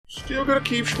Still gonna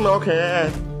keep smoking.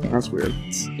 That's weird.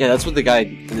 Yeah, that's what the guy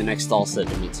in the next stall said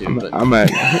to me too. I'm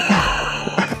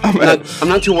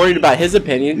not too worried about his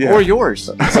opinion or yours.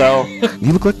 So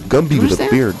you look like Gumby with a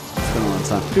beard.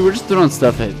 Dude, we're just throwing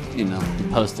stuff at the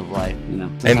post of life.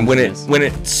 And when it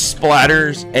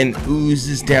splatters and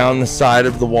oozes down the side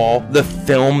of the wall, the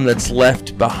film that's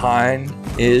left behind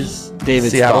is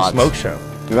David's Seattle thoughts. Smoke Show.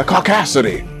 The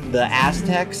caucasity. The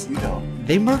Aztecs,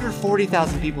 they murdered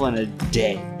 40,000 people in a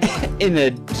day. In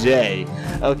a day.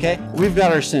 Okay? We've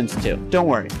got our sins too. Don't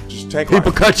worry. Just take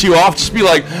People cut you off, just be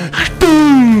like,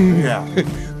 boom! Yeah.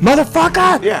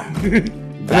 Motherfucker! Yeah.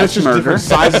 That's just murder. different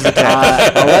sizes of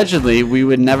cats. Allegedly, we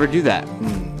would never do that.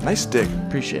 Nice dick.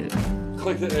 Appreciate it.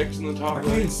 Click the X in the top I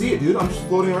can't even see it, dude. I'm just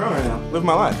floating around right now. Live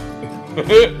my life.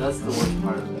 That's the worst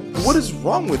part of it. What is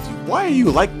wrong with you? Why are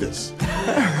you like this?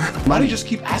 Why do you just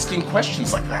keep asking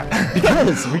questions like that?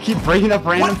 Because we keep bringing up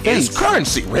random What things. is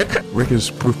currency, Rick? Rick is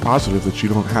proof positive that you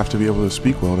don't have to be able to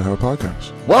speak well to have a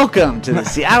podcast. Welcome to the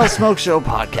Seattle Smoke Show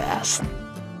podcast.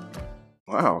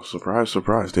 Wow, surprise,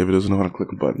 surprise. David doesn't know how to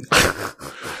click a button.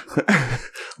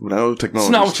 No technology. That's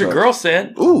not what your girl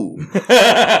said. Ooh.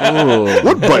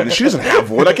 What button? She doesn't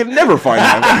have one. I can never find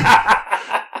that.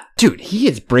 Dude, he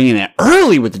is bringing it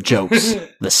early with the jokes.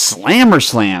 The slammer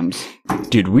slams.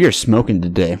 Dude, we are smoking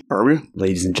today, Are we?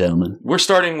 ladies and gentlemen. We're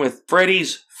starting with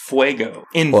Freddy's Fuego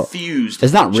infused.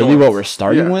 It's not really joints. what we're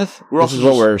starting Yeah. with. We're This also is what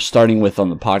just- we're starting with on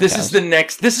the podcast.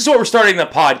 This is what we're starting the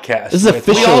podcast. This is with.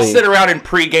 We all officially- sit around and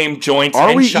pregame joints Are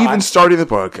and we shots. even starting the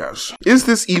podcast? Is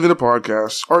this even a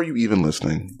podcast? Are you even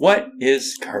listening? What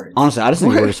is current? Honestly, I just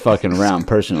think we're just fucking around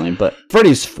personally. But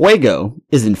Freddy's Fuego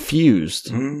is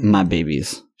infused, my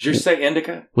babies, Did you say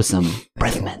indica? with some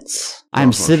breath mints.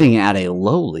 I'm sitting at a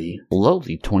lowly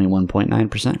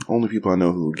 21.9%. Only people I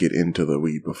know who get into the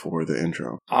weed before the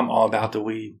intro. I'm all about the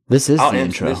weed. This is I'll the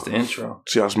enter intro. this the intro.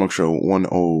 Seattle Smoke Show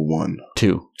 101.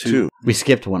 2. We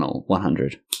skipped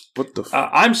 100. What the f-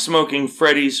 I'm smoking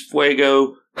Freddy's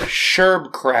Fuego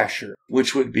Sherb Crasher,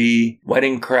 which would be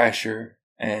Wedding Crasher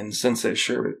and Sunset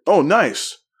Sherbet. Oh,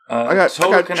 nice. I got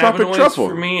total Tropic cannabinoids Truffle.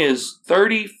 for me is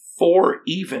 34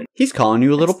 even. He's calling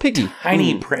you a little piggy.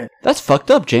 Tiny print. That's fucked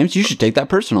up, James. You should take that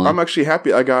personally. I'm actually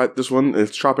happy I got this one.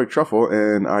 It's Tropic Truffle,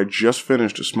 and I just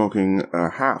finished smoking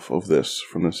half of this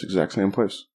from this exact same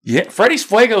place. Yeah, Freddy's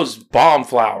Fuego's bomb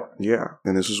flower. Yeah,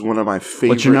 and this is one of my favorite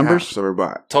What's your numbers? halves I've ever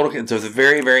bought. Total, so the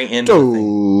very, very end of the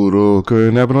thing. Total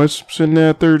cannabinoids sitting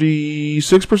at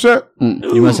 36%.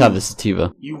 You must have the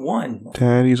sativa. You won.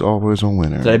 Daddy's always a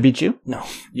winner. Did I beat you? No,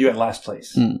 you at last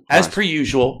place. As per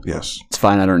usual. Yes. It's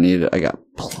fine. I don't need it. I got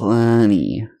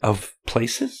plenty. Of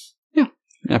places?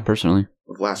 Yeah, personally.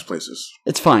 Of last places.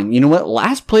 It's fine. You know what?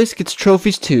 Last place gets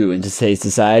trophies too in today's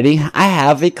society. I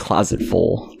have a closet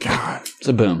full. God.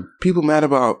 So boom. People mad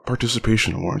about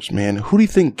participation awards, man. Who do you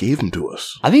think gave them to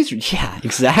us? I think it's, yeah,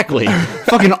 exactly.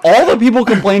 Fucking all the people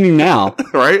complaining now.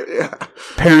 Right? Yeah.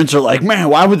 Parents are like, man,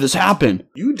 why would this happen?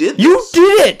 You did You this.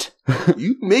 did it!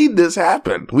 You made this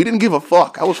happen. We didn't give a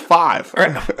fuck. I was 5.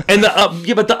 Right. And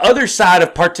but the other side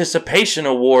of participation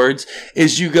awards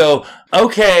is you go,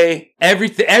 okay,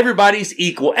 everybody's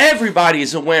equal,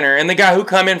 everybody's a winner, and the guy who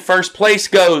come in first place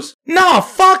goes, nah,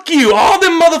 fuck you, all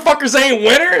them motherfuckers ain't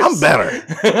winners. I'm better.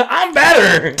 I'm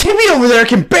better. Timmy over there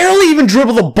can barely even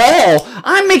dribble the ball.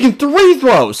 I'm making 3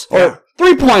 throws. Yeah. Or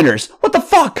 3-pointers. What the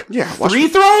fuck? Yeah. watch Free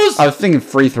the throws? I was thinking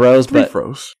free throws, free but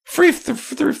throws. Free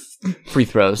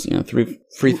throws,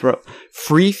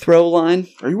 free throw line.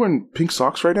 Are you wearing pink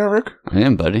socks right now, Rick? I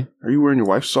am, buddy. Are you wearing your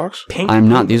wife's socks? pink I'm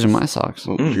not. Pumas. These are my socks.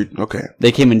 Well, okay.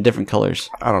 They came in different colors.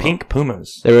 I don't know. Pink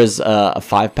Pumas. There was a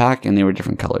 5-pack, and they were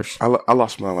different colors. I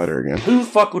lost my lighter again. Who the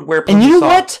fuck would wear Puma And you know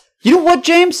socks? what? You know what,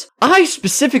 James? I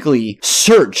specifically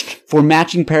searched for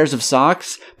matching pairs of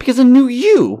socks because I knew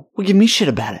you would give me shit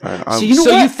about it. Alright, So you know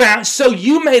what? So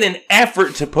you made an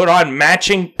effort to put on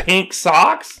matching pink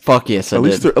socks? Fuck yes, I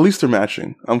did. At least they're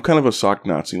matching. I'm kind of a sock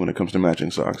Nazi when it comes to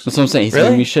matching socks. That's what I'm saying. He's Really?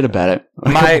 giving me shit about it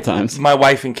a couple times. My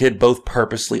wife and kid both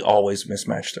purposely always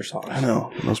mismatch their socks. I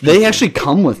know. Most They people- actually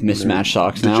come with mismatched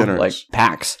socks now, degenerates. like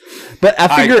packs. But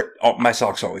I figure, My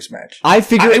socks always match.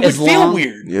 it It would as feel long,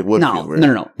 weird. Yeah, it would No, feel weird.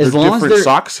 no. As They're long as different they're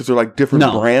socks, if they're like different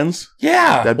No. brands,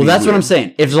 Yeah. that'd be well, that's what weird. I'm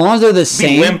saying. If as long as they're the Be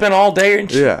same, limping all day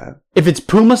and shit. Yeah. if it's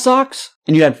Puma socks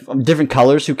and you have different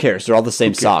colors, who cares? They're all the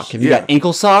same sock. If you Yeah. got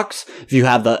ankle socks, if you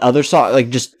have the other sock, like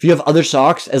just if you have other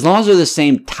socks, as long as they're the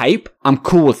same type, I'm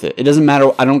cool with it. It doesn't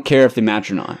matter. I don't care if they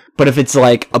match or not. But if it's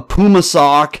like a Puma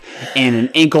sock and an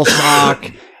ankle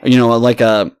sock, you know, like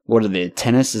what are they?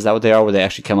 Tennis? Is that what they are? Where they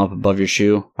actually come up above your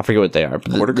shoe? I forget what they are.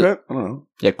 But Quarter cut? I don't know.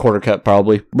 Yeah, quarter cut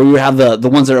probably. But you have the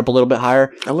ones that are up a little bit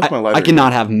higher. I left my lighter I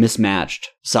cannot have mismatched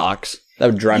socks. That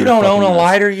would drive You me don't fucking own a nuts.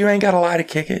 lighter. You ain't got a lighter,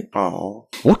 kick it. Oh,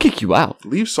 We'll kick you out.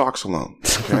 leave socks alone.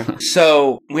 Okay.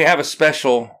 So we have a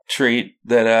special treat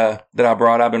that I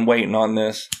brought. I've been waiting on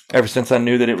this ever since I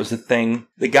knew that it was a thing.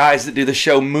 The guys that do the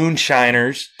show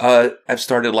Moonshiners have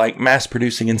started like mass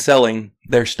producing and selling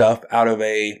their stuff out of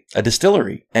a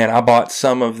distillery. And I bought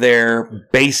some of their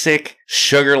basic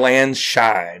Sugarland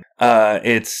Shine.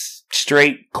 It's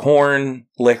straight corn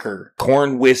liquor,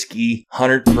 corn whiskey,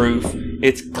 100 proof.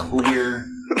 It's clear.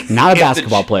 Not a If the-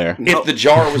 basketball player. If the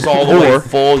jar was all the way Or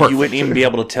full, perfect. you wouldn't even be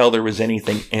able to tell there was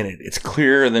anything in it. It's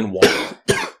clearer than water.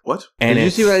 What? And Did you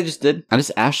it's, see what I just did? I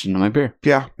just ashed into my beer.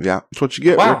 Yeah. That's what you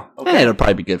get. wow. Eh, Okay. it'll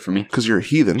probably be good for me. Because you're a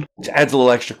heathen. It adds a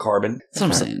little extra carbon. That's what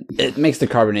I'm saying. It makes the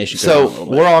carbonation go down a So little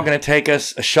bit. we're all going to take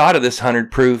us a shot of this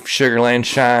 100 proof Sugarland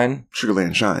Shine.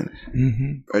 Sugarland Shine.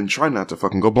 Mm-hmm. And try not to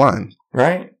fucking go blind.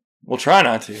 Right? We'll try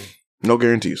not to. No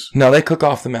guarantees. No, they cook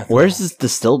off the method. Where's this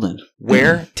distilled in?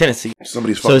 Where? Tennessee.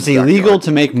 Somebody's So fucking it's illegal backyard.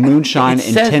 to make moonshine It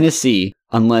in says- Tennessee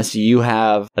unless you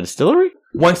have a distillery?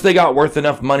 Once they got worth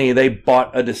enough money, they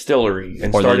bought a distillery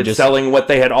and Or they started just- selling what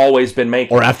they had always been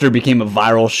making. Or after it became a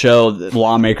viral show, the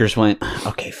lawmakers went,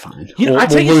 okay, fine. You know, we'll I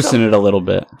tell you loosen something. it a little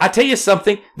bit. I tell you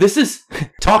something. This is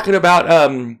talking about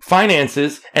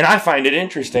finances, and I find it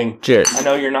interesting. Cheers. I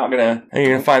know you're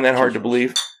gonna find that hard to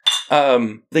believe.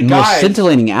 The The most guys,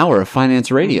 scintillating hour of finance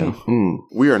radio.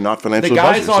 We are not financial the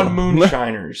guys advisors, on so-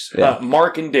 Moonshiners, Yeah.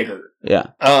 Mark and Digger. Yeah.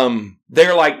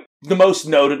 They're like the most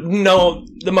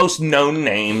known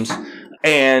names.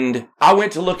 And I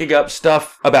went to looking up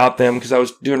stuff about them because I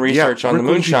was doing research on Rick, the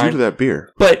what did you do moonshine. to that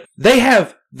beer? But they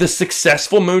have the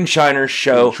successful Moonshiners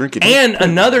show Drink it. and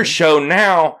another show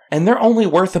now, and they're only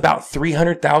worth about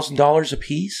 $300,000 a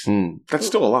piece. That's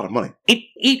still a lot of money.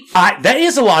 That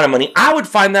is a lot of money. I would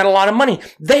find that a lot of money.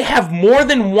 They have more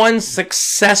than one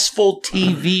successful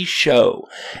TV show,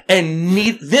 and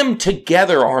them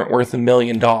together aren't worth $1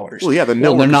 million. Well, yeah, the Well,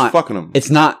 network they're is not. fucking them. It's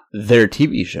not their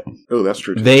TV show. Oh, that's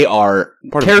true. Too. They are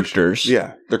Part of the characters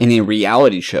Yeah. They're, in a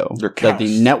reality show They're that the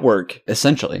cast. network,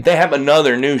 essentially. They have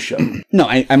another new show. No,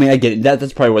 I mean, I get it.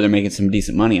 That's probably where they're making some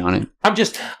decent money on it.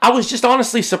 I was just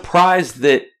honestly surprised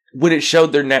that when it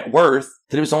showed their net worth,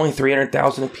 that it was only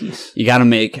 $300,000 a piece. You gotta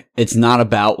make, it's not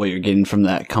about what you're getting from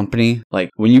that company. Like,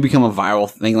 when you become a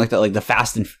viral thing like that, like the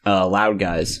Fast and Loud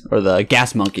guys, or the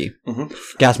Gas Monkey. Mhm.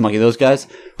 Gas Monkey, those guys.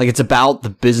 Like, it's about the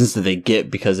business that they get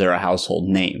because they're a household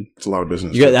name. it's a lot of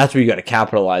business. That's what you gotta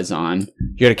capitalize on.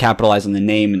 You gotta capitalize on the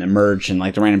name and the merch and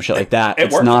like the random shit like that. It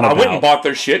It's worked. not I about... went and bought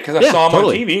their shit because I Yeah, saw them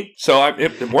totally. on TV. So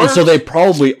it And worked. so they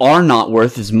probably are not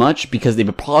worth as much because they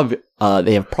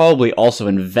have probably also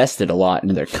invested a lot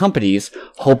into their companies,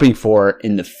 hoping for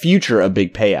in the future a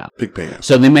big payout. Big payout.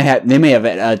 So they may have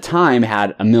at a time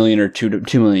had $1 million or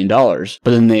 $2 million,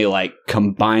 but then they like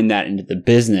combine that into the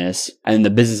business, and the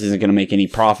business isn't going to make any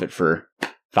profit for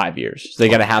 5 years. So they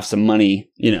got to have some money,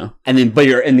 and then, but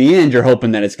in the end, you're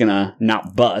hoping that it's going to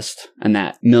not bust, and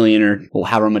that million or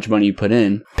however much money you put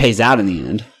in pays out in the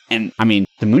end. And I mean,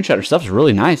 the moonshiner stuff is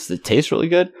really nice. It tastes really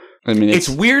good. I mean, it's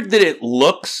weird that it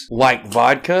looks like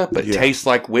vodka, but Yeah. tastes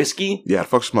like whiskey. Yeah, it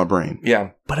fucks with my brain. Yeah.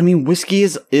 but I mean, whiskey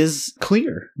is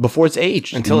clear before it's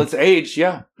aged. Until it's aged,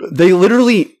 yeah. They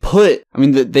literally put, I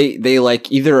mean, they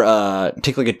like either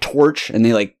take like a torch and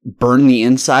they like burn the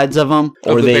insides of them,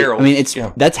 Of or the they, barrels, I mean, it's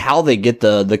yeah. that's how they get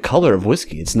the color of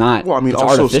whiskey. It's not, Well, I mean, it's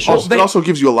also, artificial. it also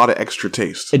gives you a lot of extra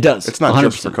taste. It does. It's not 100%.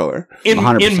 just for color. In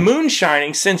 100%.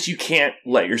 moonshining, since you can't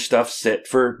let your stuff sit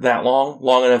for that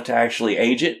long enough to actually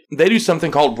age it, they do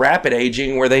something called rapid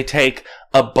aging where they take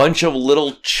a bunch of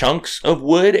little chunks of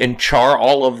wood and char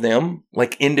all of them,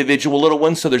 like individual little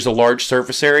ones, so there's a large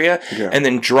surface area, Yeah. and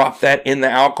then drop that in the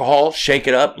alcohol, shake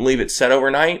it up, leave it set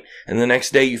overnight, and the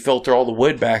next day you filter all the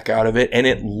wood back out of it, and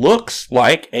it looks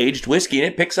like aged whiskey, and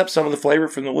it picks up some of the flavor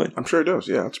from the wood. I'm sure it does.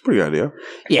 Yeah, it's a pretty good idea.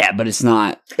 Yeah, but it's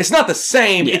not. It's not the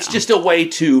same, Yeah. it's just a way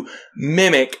to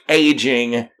mimic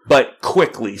aging, but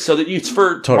quickly, so that it's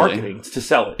for Totally. marketing, it's to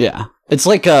sell it. Yeah, it's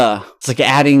like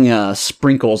adding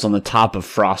sprinkles on the top of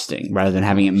frosting rather than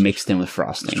having it mixed in with It's a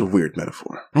frosting. weird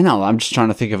metaphor. I know. I'm just trying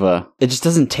to think of it just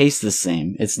doesn't taste the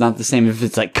same. It's not the same if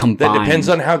it's like That combined. depends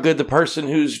on how good the person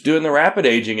who's doing the rapid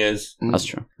aging is. That's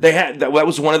true. They had that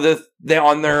was one of they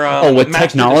on their With Master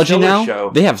technology Distiller now,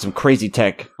 show. they have some crazy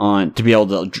tech on to be able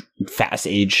to fast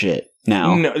age shit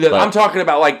now. No, But- I'm talking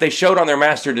about like they showed on their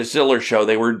Master Distiller show.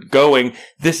 They were going,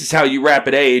 this is how you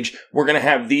rapid age. We're going to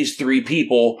have these three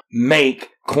people make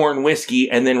corn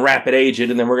whiskey and then rapid age it,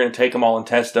 and then we're going to take them all and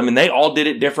test them. And they all did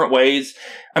it different ways.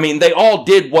 I mean, they all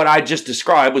did what I just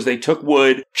described, was they took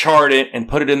wood, charred it, and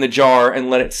put it in the jar and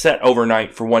let it set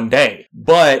overnight for 1 day.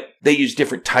 But they used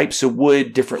different types of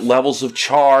wood, different levels of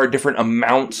char, different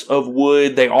amounts of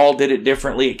wood. They all did it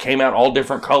differently. It came out all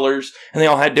different colors, and they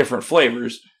all had different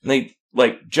flavors. And they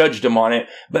judged them on it,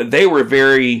 but they were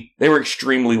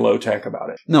extremely low tech about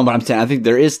it. No, but I'm saying I think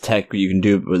there is tech you can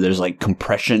do where there's different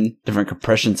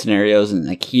compression scenarios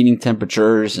and heating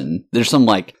temperatures, and there's some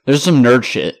nerd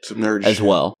shit as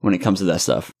well when it comes to that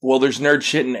stuff. Well, there's nerd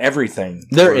shit in everything.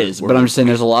 There is, but I'm just saying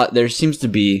there seems to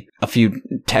be a few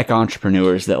tech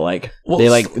entrepreneurs that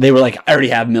they were like, I already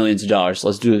have millions of dollars, so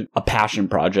let's do a passion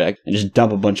project and just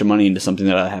dump a bunch of money into something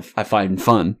that I find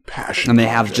fun. Passion. And they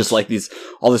have just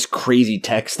all this crazy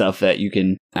tech stuff that you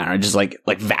can, I don't know, just like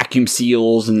vacuum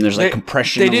seals, and there's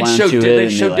compression. They did show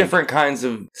it. Different kinds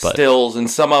of stills, and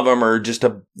some of them are just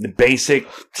a basic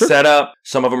setup.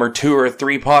 Some of them are 2 or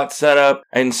 3 pot setup,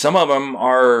 and some of them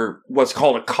are what's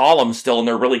called a column still, and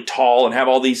they're really tall and have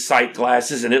all these sight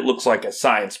glasses, and it looks like a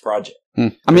science project.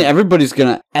 I mean, everybody's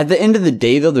at the end of the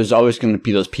day, though, there's always going to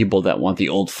be those people that want the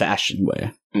old-fashioned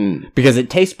way. Because it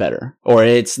tastes better, or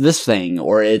it's this thing,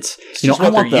 or it's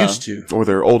what they're used to, or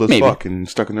they're old as fuck and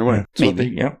stuck in their way.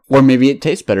 Or maybe it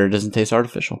tastes better. It doesn't taste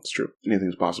artificial. It's true.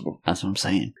 Anything's possible. That's what I'm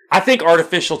saying. I think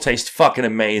artificial tastes fucking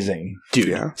amazing, dude.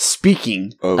 Yeah.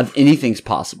 Speaking of anything's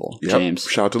possible, James.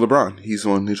 Shout out to LeBron. He's the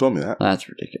one who told me that. That's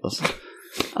ridiculous.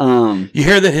 You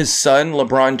hear that his son,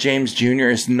 LeBron James Jr.,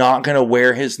 is not going to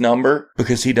wear his number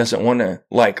because he doesn't want to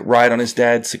ride on his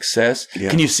dad's success. Yeah.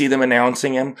 Can you see them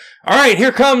announcing him? All right,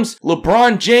 here comes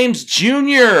LeBron James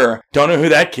Jr. Don't know who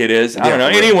that kid is. I don't know.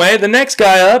 Anyway, the next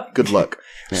guy up. Good luck.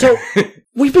 Yeah. So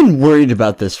we've been worried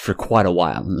about this for quite a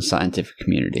while in the scientific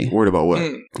community. Worried about what?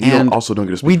 And also don't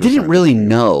get us. We didn't really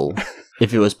know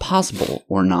if it was possible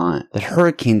or not that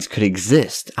hurricanes could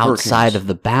exist outside of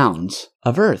the bounds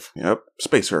of Earth. Yep.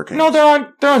 Space hurricanes. No,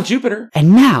 they're on Jupiter.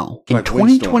 And now, in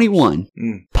 2021,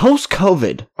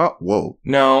 post-COVID. Oh, whoa.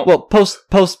 No. Well,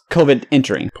 post-COVID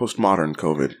entering. Postmodern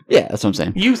COVID. Yeah, that's what I'm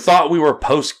saying. You thought we were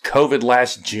post-COVID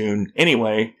last June.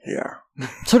 Anyway. Yeah.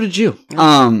 So did you.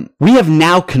 We have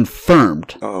now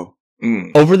confirmed.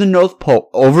 Over the North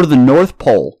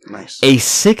Pole, nice. A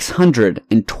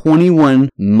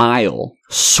 621-mile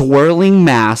swirling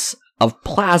mass of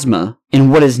plasma in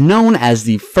what is known as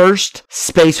the first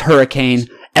space hurricane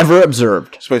ever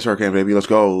observed. Space hurricane, baby. Let's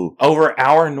go. Over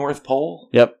our North Pole?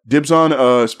 Yep. Dibs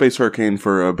on space hurricane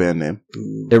for a band name.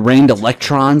 It rained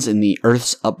electrons in the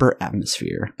Earth's upper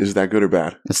atmosphere. Is that good or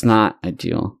bad? It's not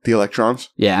ideal. The electrons?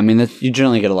 Yeah, I mean, you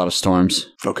generally get a lot of storms.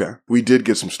 Okay. We did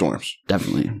get some storms.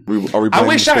 Definitely. I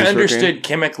wish I understood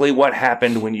chemically what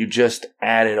happened when you just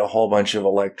added a whole bunch of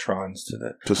electrons to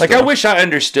the... I wish I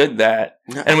understood that.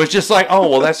 And was just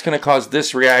that's going to cause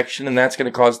this reaction, and that's going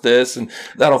to cause this, and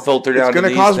that'll filter down to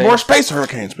these. It's going to cause more space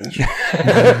hurricanes, bitch.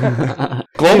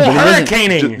 Global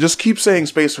hurricaning. Just keep saying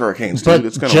space hurricanes, dude.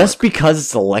 It's gonna just work. Because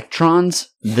it's electrons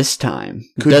this time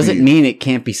doesn't mean it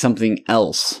can't be something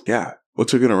else. Yeah.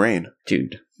 What's it going to rain?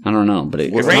 Dude, I don't know, but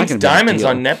it rains diamonds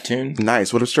on Neptune.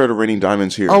 Nice. What if it started raining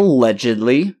diamonds here?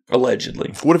 Allegedly. What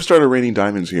if it started raining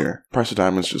diamonds here? Price of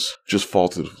diamonds just fall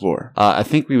to the floor. I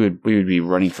think we would be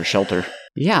running for shelter.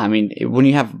 Yeah, I mean, when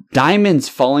you have diamonds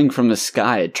falling from the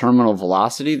sky at terminal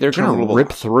velocity, they're going to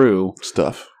rip through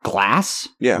stuff. Glass?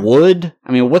 Yeah. Wood?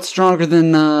 I mean, what's stronger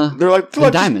than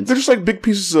they're diamonds? They're just like big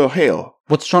pieces of hail.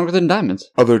 What's stronger than diamonds?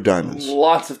 Other diamonds.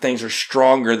 Lots of things are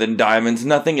stronger than diamonds.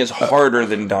 Nothing is harder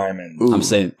than diamonds. I'm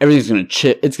saying everything's going to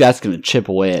chip. That's going to chip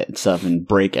away at stuff and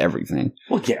break everything.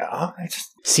 Well, yeah.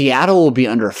 Seattle will be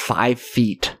under 5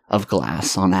 feet of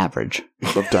glass on average.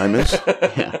 Of diamonds?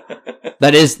 Yeah.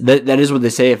 That is what they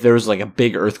say. If there was a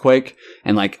big earthquake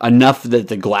and enough that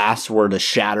the glass were to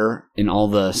shatter in all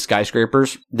the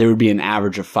skyscrapers, there would be an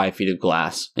average of 5 feet of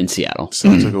glass in Seattle.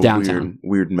 Sounds like a downtown.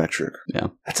 Weird metric. Yeah.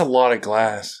 That's a lot of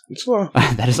glass. It's a lot.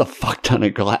 That is a fuck ton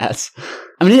of glass.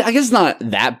 I mean, I guess it's not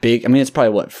that big. I mean, it's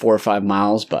probably 4 or 5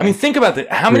 miles, but... I mean, think about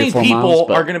that. How many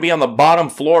people are going to be on the bottom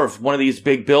floor of one of these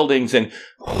big buildings and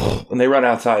when they run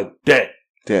outside, dead.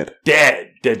 Why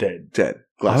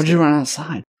would you run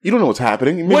outside? You don't know what's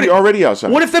happening. You may be already outside.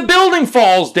 What if the building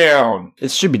falls down? It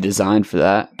should be designed for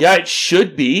that. Yeah, it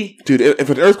should be. Dude,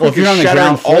 if an earthquake is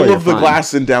shattering all of the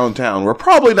glass in downtown, we're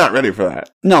probably not ready for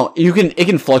that. No, it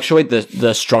can fluctuate.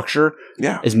 The structure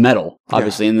is metal,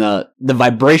 obviously, and the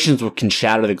vibrations can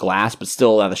shatter the glass, but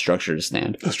still allow the structure to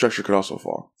stand. The structure could also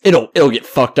fall. It'll get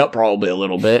fucked up probably a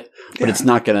little bit, but it's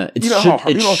not gonna. How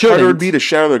harder it would be to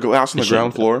shatter the glass on the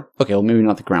ground floor? Okay, well maybe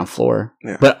not the ground floor,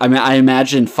 yeah. but I mean I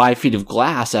imagine 5 feet of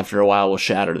glass glass after a while will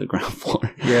shatter the ground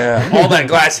floor. Yeah. All that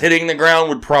glass hitting the ground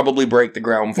would probably break the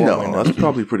ground floor. No, windows. that's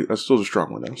probably pretty. That's still a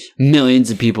strong windows.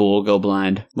 Millions of people will go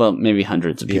blind. Well, maybe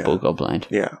hundreds of people will go blind.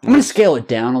 Yeah. I'm going to scale it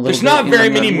down a little There's bit. not you know, very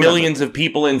I'm many gonna- millions of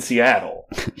people in Seattle.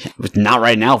 Not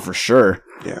right now, for sure.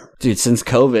 Yeah. Dude, since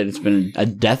COVID, it's been a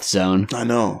death zone. I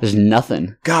know. There's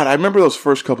nothing. God, I remember those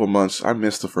first couple months. I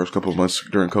missed the first couple months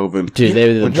during COVID. Dude, they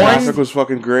were the When best. traffic was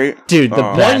fucking great. Dude, the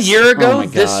Oh. best. 1 year ago, Oh my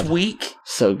this God. week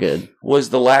So good. was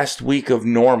the last week of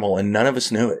normal, and none of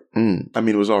us knew it. I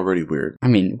mean, it was already weird. I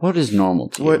mean, what is normal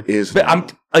to you? What is But normal?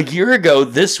 a year ago,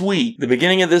 this week, the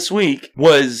beginning of this week,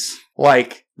 was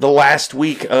like the last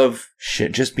week of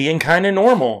shit just being kind of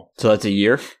normal. So that's a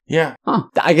year? Yeah. Huh.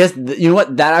 I guess, you know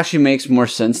what? That actually makes more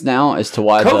sense now as to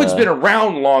why COVID's been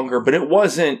around longer, but it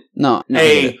wasn't No, I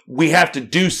get it. we have to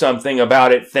do something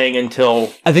about it thing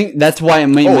until... I think that's why it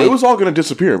may Oh, make... it was all going to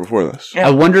disappear before this. Yeah.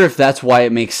 I wonder if that's why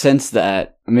it makes sense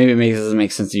that... Maybe it doesn't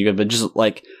make sense to you guys, but just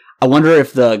like... I wonder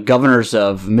if the governors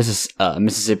of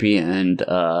Mississippi and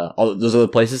all those other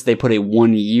places, they put a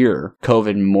 1 year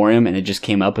COVID memoriam and it just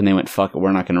came up and they went, fuck it,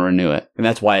 we're not going to renew it. And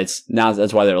that's why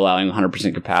that's why they're allowing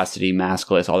 100% capacity,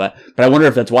 maskless, all that. But I wonder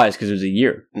if that's why it's because it was a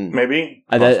year. Maybe.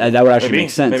 That would actually maybe, make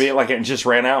sense. Maybe like it just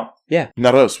ran out. Yeah.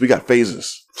 Not us. We got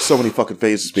phases. So many fucking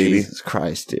phases, baby. Jesus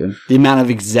Christ, dude. The amount of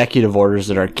executive orders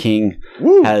that our king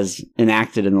Woo. has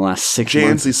enacted in the last 6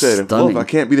 months. Jancy is said, well, stunning. if I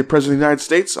can't be the president of the United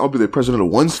States, I'll be the president of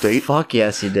one state. Fuck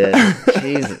yes, he did.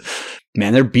 Jesus.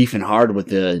 Man, they're beefing hard with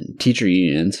the teacher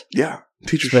unions. Yeah.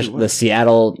 Teachers Especially the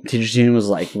Seattle Teachers Union was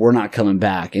like, we're not coming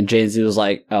back. And Jay-Z was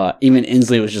like, even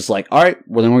Inslee was just like, all right,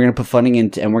 well then we're going to put funding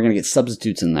into, and we're going to get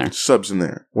substitutes in there. subs in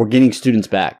there. We're getting students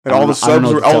back. And I all don't the know- I don't subs know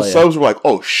were what to tell ya. like,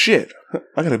 oh shit.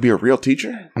 I gotta be a real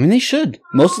teacher? I mean, they should.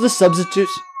 Most of the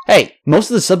substitutes, hey, most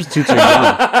of the substitutes are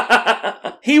gone.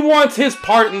 He wants his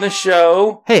part in the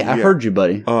show. Hey, I Yeah. heard you,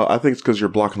 buddy. I think it's because you're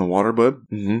blocking the water, bud.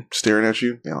 Mm-hmm. Staring at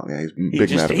you. Yeah, he's big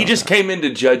mad about He just that. came in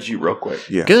to judge you real quick.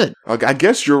 Yeah. Good. I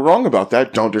guess you're wrong about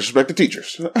that. Don't disrespect the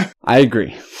teachers. I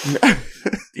agree.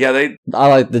 Yeah, they I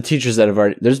like the teachers that have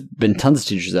already, there's been tons of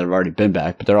teachers that have already been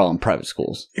back, but they're all in private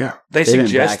schools. Yeah. They They've been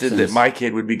suggested back that since- my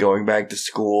kid would be going back to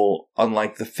school on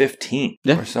like the 15th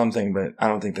Yeah. or something, but I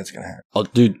don't think that's going to happen. Oh,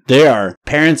 dude,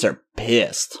 parents are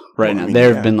pissed right Well, now. I mean, There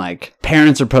have yeah. been like,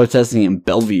 parents are protesting in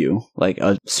Bellevue, like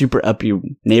a super uppy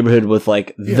neighborhood with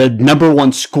like the number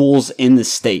one schools in the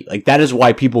state. Like that is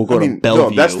why people go I mean, to Bellevue.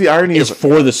 no, that's the irony is of-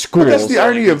 for the schools. That's the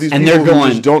irony of these And people they're who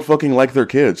going- just don't fucking like their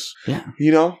kids. Yeah.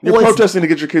 You know? You're Well, it's- protesting to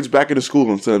get your kids back into school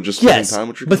instead of just spending Yes, time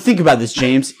with your but kids. think about this,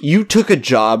 James. You took a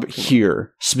job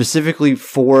here specifically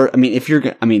for. I mean, if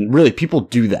you're, I mean, really, people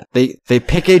do that. They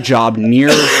pick a job near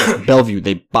Bellevue.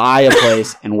 They buy a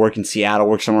place and work in Seattle,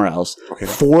 work somewhere else Okay.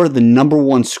 for the number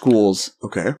one schools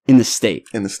Okay. in the state.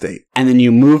 In the state. And then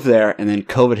you move there, and then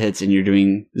COVID hits, and you're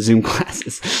doing Zoom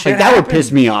classes. Like that would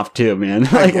piss me off too, man.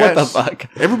 Like what the guess. fuck?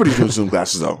 Everybody's doing Zoom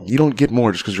classes, though. You don't get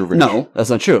more just because you're rich. No, that's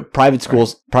not true. Private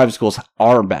schools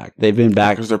are back. They've been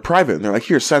back. Because they're private. And they're like,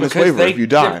 here, sign this Because waiver if you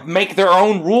die. they make their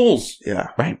own rules. Yeah.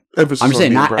 Right. Emphasis I'm on just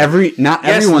saying, being not private. not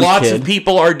Yes, everyone's lots kid. of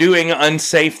people are doing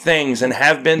unsafe things and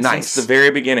have been Nice. since the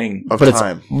very beginning. Of but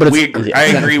time. But We agree- I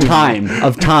agree with you.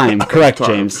 Time. Correct, Time.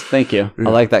 James. Thank you. I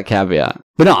like that caveat.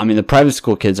 But no, I mean the private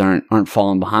school kids aren't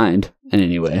falling behind in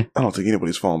any way. I don't think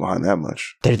anybody's falling behind that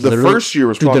much. They're The literally- first year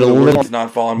was Dude, probably they're the literally- worst. It's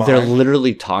not falling They're behind.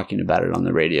 literally talking about it on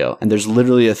the radio, and there's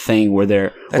literally a thing where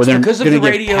they're That's because of gonna the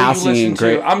give radio you passing listen and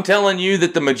grade- to. I'm telling you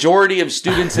that the majority of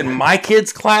students in my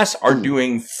kids' class are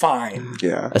doing fine.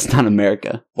 Yeah. That's not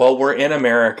America. Well, we're in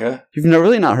America. You've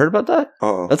really not heard about that?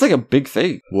 Uh-oh. That's like a big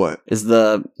thing. What? Is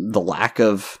the lack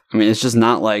of? I mean, it's just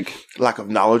not like Lack of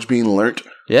knowledge being learnt?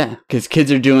 yeah, because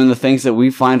kids are doing the things that we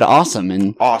find awesome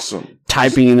and Awesome.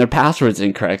 typing in their passwords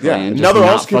incorrectly Yeah. and just Now they're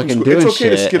all not skipping fucking school. doing It's okay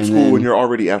to shit, skip and school then- when you're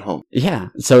already at home. yeah.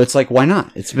 So it's like, why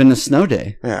not? It's been a snow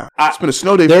day. Yeah. It's been a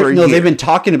snow day for a No, year. they've been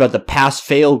talking about the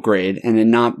pass-fail grade, and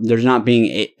then there's not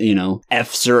being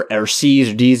F's or C's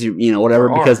or D's or whatever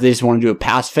There are. because they just want to do a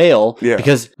pass-fail Yeah.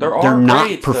 because There they're are not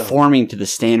grades, though. performing to the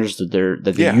standards that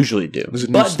they Yeah. usually do. There's a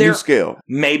new, But new they're- scale.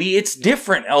 Maybe it's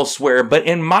different elsewhere, but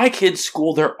in my kids'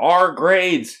 school, there are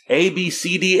grades A, B,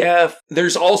 C, D, F.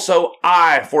 There's also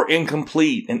I for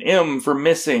incomplete and M for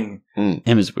missing. M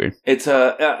is weird. It's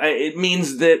it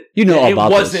means that You know all it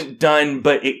about wasn't done,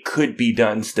 but it could be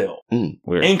done still.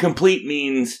 Weird. Incomplete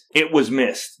means it was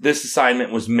missed. This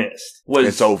assignment was missed.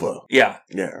 It's over. Yeah.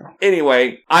 Yeah.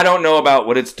 Anyway, I don't know about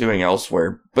what it's doing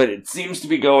elsewhere, but it seems to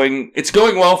be it's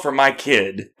going well for my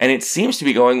kid, and it seems to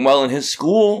be going well in his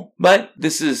school, but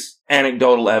this is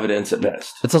anecdotal evidence at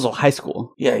best. It's also high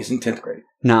school. Yeah, he's in 10th grade.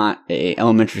 not a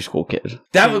elementary school kid.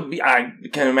 That would be, I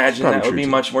can imagine Probably that would true, be too.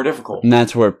 much more difficult. And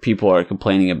that's where people are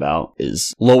complaining about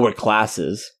is lower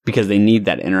classes because they need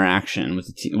that interaction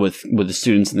with with the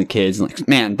students and the kids. And like,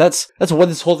 man, that's what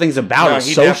this whole thing's about. No, is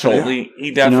he social. definitely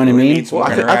know what I mean? needs Well,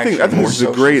 more I think interaction, this is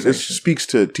more a great. This socialization. speaks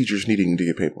to teachers needing to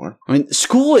get paid more. I mean,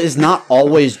 school is not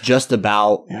always just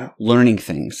about Yeah. learning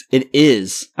things. It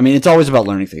is. I mean, it's always about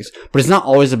learning things, but it's not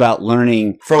always about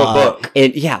learning From a book.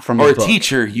 From Or a a book.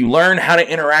 teacher, you learn how to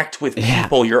interact with Yeah.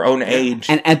 people your own age.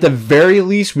 And at the very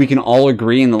least, we can all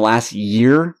agree in the last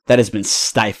year that has been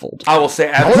stifled. I will say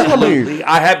wonder how many- absolutely.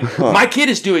 I have my kid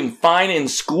is doing fine in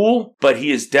school, but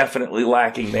he is definitely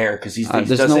lacking there because he there's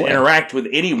doesn't no way. interact with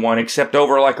anyone except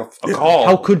over like a call.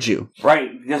 How could you? Right?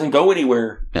 He doesn't go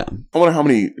anywhere. Yeah, I wonder how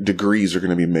many degrees are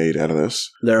going to be made out of this.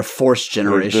 they're a forced They're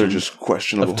generation just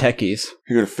questionable. of techies.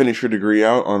 You're going to finish your degree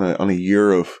out on a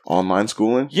year of online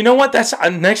schooling. You know what? That's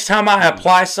next time I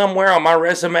apply somewhere on my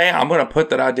resume, I'm gonna put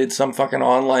that I did some fucking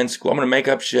online school. I'm gonna make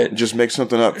up shit. Just make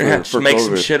something up for, Yeah, for just make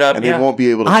some COVID, shit up, and yeah. they won't be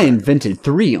able to. I invented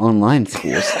 3 online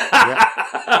schools.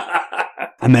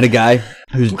 I met a guy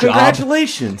whose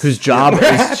Congratulations. job We're is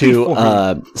happy to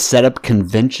for you. set up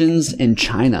conventions in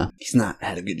China. He's not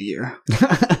had a good year.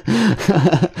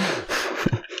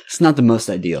 It's not the most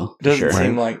ideal. for Doesn't sure.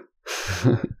 seem like.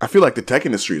 I feel like the tech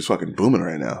industry is fucking booming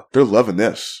right now. They're loving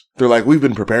this. They're like, we've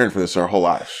been preparing for this our whole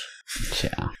lives.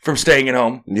 Yeah. From staying at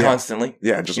home Yeah. constantly.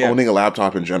 Yeah, just Yeah. owning a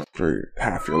laptop in general for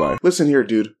half your life. Listen here,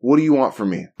 dude. What do you want from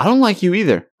me? I don't like you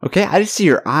either. Okay, I just see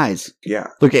your eyes. Yeah.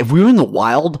 Look, if we were in the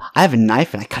wild, I have a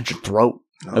knife and I cut your throat.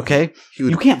 No. Okay, He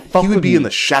would, you can't fuck he would with be me. in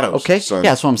the shadows. Okay, son. yeah,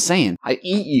 that's what I'm saying. I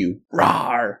eat you.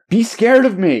 Rawr. Be scared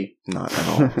of me. Not at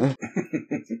all.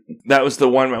 That was the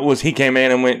one. Was he came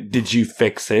in and went, "Did you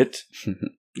fix it?"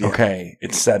 Yeah. Okay,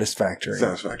 it's satisfactory.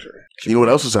 Satisfactory. You know what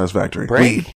else is satisfactory? Brain.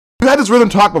 Weed. We had this rhythm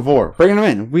talk before. Bring him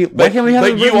in. Why But, can't we have a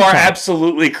but you rhythm are talk?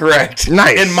 absolutely correct.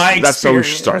 Nice. In my experience. That's how we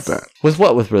should start that. With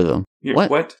what? With rhythm?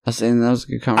 What? I was saying that was a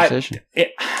good conversation.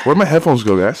 Where'd my headphones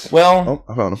go, guys? Well, Oh,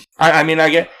 I found them. I mean, I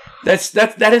get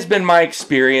that has been my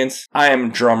experience. I am a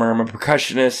drummer. I'm a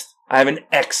percussionist. I have an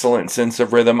excellent sense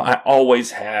of rhythm. I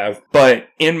always have. But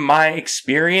in my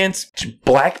experience,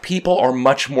 black people are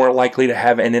much more likely to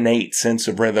have an innate sense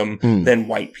of rhythm than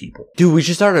white people. Dude, we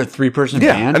should start a 3-person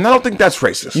Yeah, band. and I don't think that's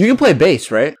racist. You can play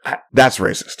bass, right? That's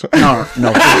racist.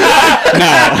 No.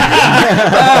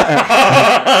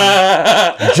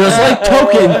 Just like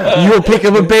Token, you will pick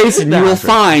up a bass and you will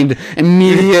find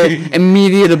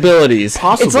immediate abilities.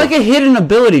 Possible. It's like a hidden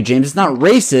ability, James. It's not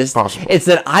racist. Possible. It's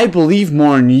that I believe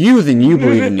more in you than you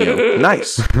believe in you.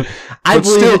 Nice. I But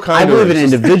still believe kinda in racist.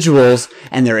 individuals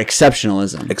and their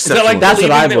exceptionalism. Is that like That's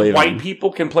what I believing believe that white in.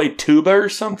 people can play tuba or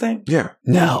something? Yeah.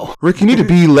 No. Rick, you need to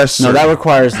be less. No, that certain.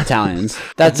 requires Italians.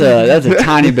 That's a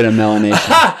tiny bit of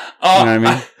melanation. You know what I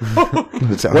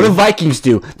mean? It's What do Vikings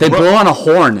do? They blow on a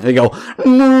horn. They go.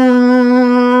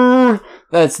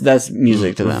 That's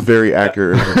music to them. very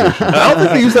accurate. interpretation. I don't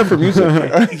think they use that for music.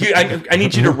 I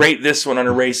need you to rate this one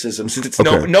under racism, since it's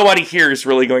Okay. nobody here is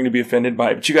really going to be offended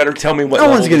by it. But you got to tell me what. No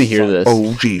level one's gonna this is hear on. this.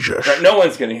 Oh, Jesus. Right, no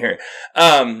one's going to hear it.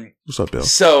 What's up, Bill?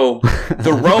 So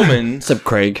the Romans What's up,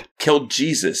 Craig? killed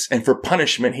Jesus, and for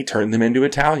punishment, he turned them into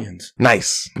Italians.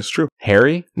 Nice. It's true.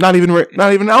 Harry? Not even. I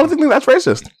don't think that's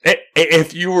racist.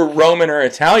 If you were Roman or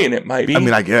Italian, it might be. I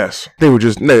mean, I guess they would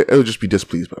just be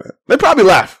displeased by that. They'd probably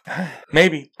laugh.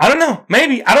 Maybe. I don't know.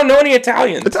 Maybe. I don't know any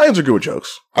Italians. Italians are good with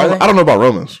jokes. Are they? I don't know about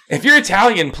Romans. If you're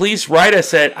Italian, please write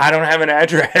us at I don't have an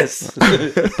address.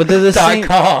 But they're the same.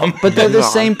 .com. But they're the No.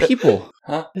 same people.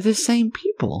 Huh? They're the same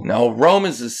people. No, Rome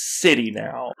is a city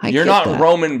now. I You're get not that.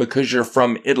 Roman because you're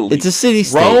from Italy. It's a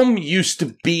city-state. Rome used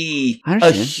to be I a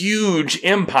understand. huge I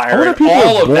empire, wonder and if people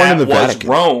all were of born that in the was Vatican.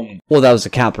 Rome. Well, that was the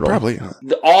capital. Probably.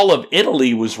 All of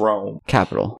Italy was Rome.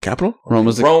 Capital. Capital? Rome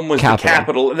was the Rome was capital. the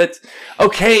capital. That's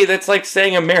okay. That's like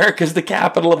saying America's the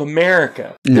capital of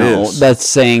America. No, is. that's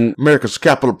saying America's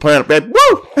capital planet, baby.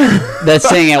 Woo! that's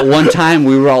saying at one time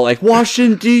we were all like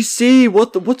Washington D.C.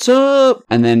 What's up?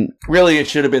 And then Really, it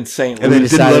should have been St. And Louis. then we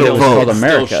didn't decided let it it was vote. called It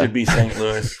America. still should be St.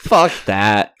 Louis. Fuck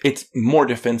that. It's more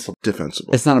defensible.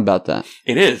 Defensible. It's not about that.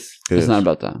 It is. It It's is. not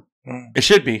about that. It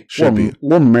should be. Should be.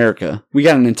 We're America. We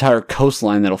got an entire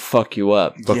coastline that'll fuck you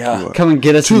up. Fuck Yeah. you up. Come and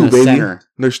get us Two, in the baby. center.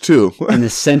 There's two. In the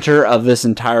center of this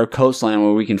entire coastline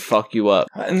where we can fuck you up.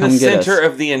 In the Come get center us.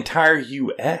 of the entire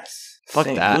U.S. Fuck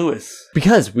St. that. Louis.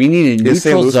 Because we need a Is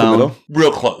St. neutral Louis the zone. middle?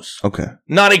 Real close. Okay.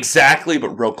 Not exactly, but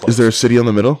real close. Is there a city on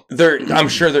the middle? I'm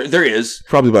sure there is.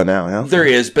 Probably by now, yeah. There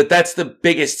is, but that's the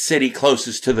biggest city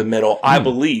closest to the middle, I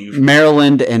believe.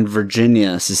 Maryland and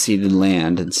Virginia seceded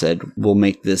land and said, we'll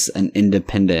make this an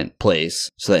independent place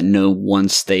so that no one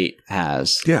state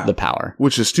has Yeah. the power.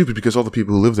 Which is stupid because all the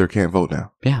people who live there can't vote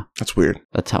now. Yeah, That's weird.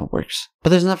 that's how it works. But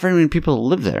there's not very many people who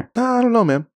live there. I don't know,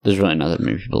 man. There's really not that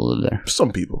many people who live there.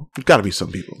 Some people. There's got to be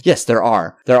some people. Yes, there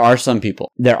are. There are some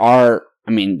people.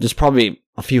 There's probably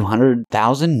a few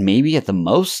 100,000, maybe at the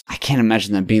most. I can't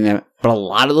imagine that being there. But a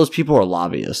lot of those people are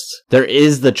lobbyists. There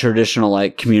is the traditional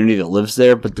like community that lives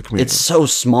there, but it's so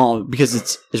small because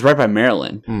it's right by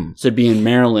Maryland. So it'd be in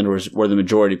Maryland where the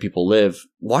majority of people live.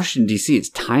 Washington D.C. is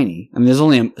tiny. I mean, there's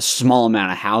only a small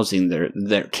amount of housing there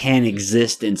that can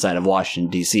exist inside of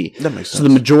Washington D.C. That makes sense. So the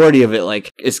majority of it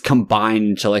like is combined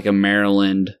into like a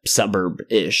Maryland suburb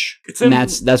ish, and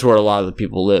that's where a lot of the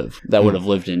people live that would have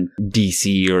lived in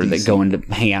D.C. or that go into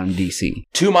hang out in D.C.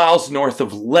 2 miles north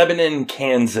of Lebanon,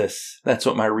 Kansas. That's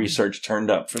what my research turned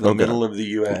up for the middle of the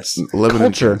U.S. Lebanon,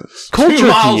 Culture. Kansas. 2 Culture to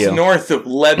miles you. north of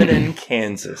Lebanon,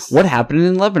 Kansas. What happened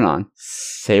in Lebanon?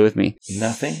 Say it with me.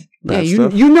 Nothing. Yeah, Bad you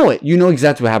stuff? know it. You know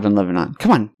exactly what happened in Lebanon.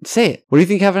 Come on, say it. What do you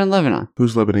think happened in Lebanon?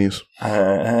 Who's Lebanese?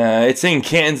 It's in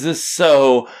Kansas,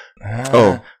 so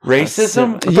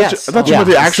racism. Yes. I thought you meant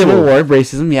the actual- Civil War,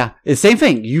 racism. Yeah, it's the same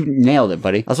thing. You nailed it,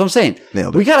 buddy. That's what I'm saying.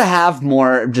 Nailed it. We gotta have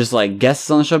more just like guests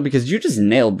on the show because you just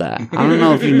nailed that. I don't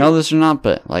know if you know this or not,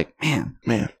 but like,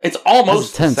 man. It's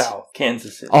almost That's tense. south,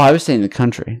 Kansas City. Oh, I was saying the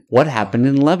country. What happened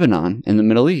in Lebanon in the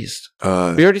Middle East? We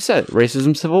already said it.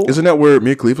 Racism, civil war. Isn't that where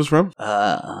Mia Khalifa's from?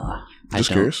 I Just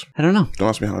don't- curious. I don't know. Don't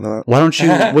ask me how I know that. Why don't you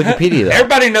Wikipedia that?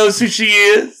 Everybody knows who she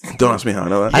is. Don't ask me how I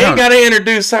know that. You ain't got to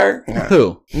introduce her.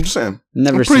 Who? I'm just saying.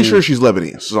 Never I'm pretty seen- sure she's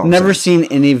Lebanese. is all I'm Never saying.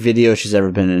 seen any video she's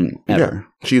ever been in ever.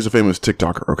 Yeah. She's a famous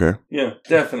TikToker, okay? Yeah,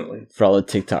 definitely. For all the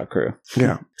TikTok crew.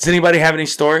 Yeah. Does anybody have any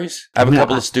stories? I have a No,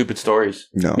 couple I- of stupid stories.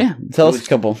 No. Yeah, tell us a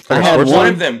couple. I Okay, had sports One one.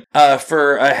 of them,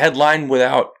 for a headline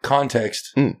without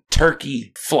context,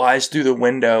 turkey flies through the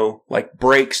window, like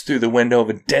breaks through the window of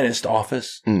a dentist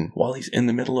office while he's in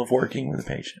the middle of working with a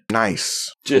patient.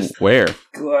 Nice. Just Where?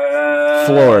 Florida.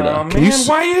 Florida. Man,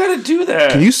 why you gotta do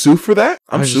that? Can you sue for that?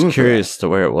 I I'm was suing just curious to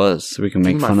where it was so we can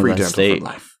make for that. fun My of free that dental state. for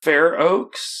life. Fair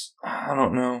Oaks? I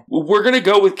don't know. Well, we're gonna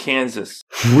go with Kansas.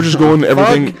 We're just going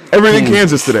everything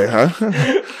Kansas today,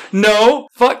 huh? No,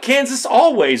 fuck Kansas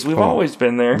always. We've always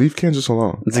been there. Leave Kansas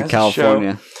alone. It's in As a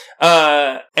California.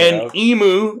 An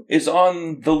emu is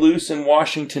on the loose in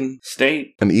Washington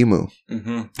State. An emu.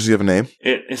 Mm-hmm. Does he have a name?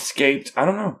 It escaped. I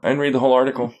don't know. I didn't read the whole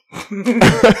article.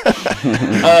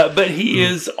 But he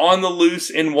is on the loose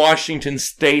in Washington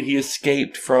State. He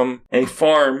escaped from a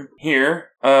farm here.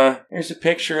 Here's a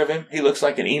picture of him. He looks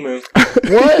like an emu.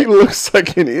 What? He looks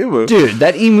like an emu. Dude,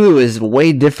 that emu is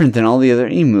way different than all the other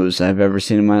emus I've ever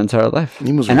seen in my entire life.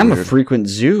 Emus are and I'm a weird. frequent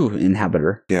zoo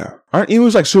inhabitor. Yeah. Aren't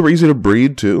emus like super easy to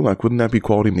breed too? Like, wouldn't that be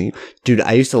quality meat? Dude,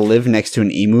 I used to live next to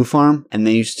an emu farm, and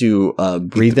they used to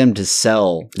breed them to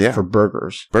sell Yeah. for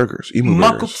burgers. Burgers. Emu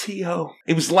burgers. Mukilteo.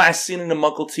 It was last seen in a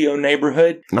Mukilteo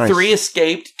neighborhood. Nice. 3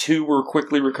 escaped. 2 were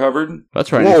quickly recovered.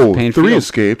 That's right. Whoa, Pain 3 Field.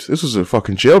 escaped. This was a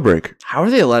fucking jailbreak. How are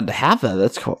they allowed to have that?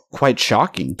 That's quite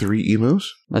shocking. 3 emus?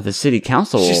 Like the city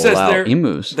council She will says allow they're-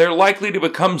 emus. They're likely to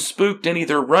become spooked and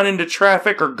either run into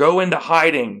traffic or go into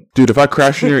hiding. Dude, if I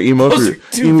crash in your emo, Those if are your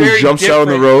two emu very jumps out on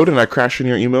the different- road and I crash in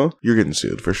your emo, you're getting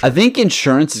sued for sure. I think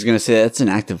insurance is going to say that's an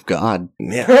act of God.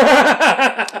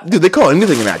 Yeah. Dude, they call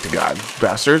anything an act of God.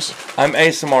 Bastards. I'm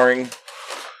ASMRing.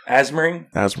 Asmering?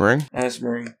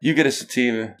 Asmering. You get a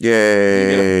sativa. You Yay.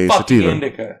 get a fucking Sativa.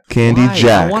 indica. Candy Why?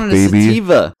 Jack, I wanted baby. a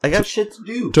sativa. I got shit to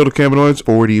do. Total cannabinoids,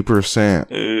 40%.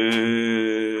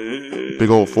 Big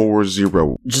old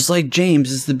 40. Just like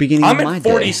James is the beginning I'm of my at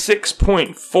day.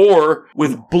 46.4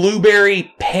 with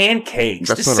blueberry pancakes.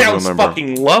 That's This not a real sounds number.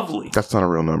 fucking lovely. That's not a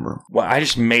real number. Well, I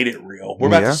just made it real. We're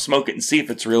about Yeah? to smoke it and see if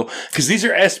it's real. Because these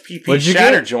are SPP What'd you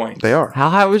shatter get? joints. They are. How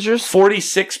high was yours?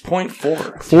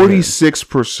 46.4.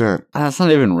 46%. That's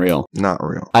not even real. Not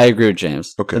real. I agree with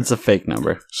James. Okay. It's a fake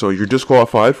number. So you're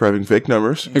disqualified for having fake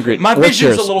numbers. Agreed. My What's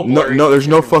vision's yours? a little No, blurry. no, there's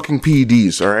no fucking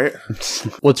PEDs, all right?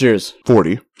 What's yours?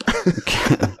 40.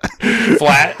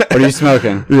 Flat. What are you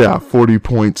smoking? Yeah,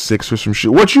 40.6 or some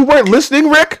shit. What, you weren't listening,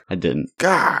 Rick? I didn't.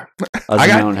 God. I was I in my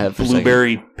got own head for a second.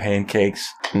 blueberry pancakes.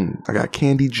 I got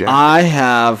Candy Jack. I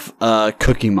have a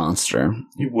Cookie Monster.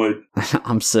 You would.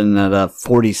 I'm sitting at a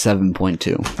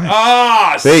 47.2.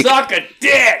 Ah, Fake. suck a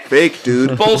dick. Fake,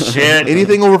 dude. Bullshit.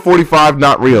 Anything over 45,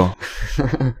 not real.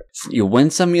 You win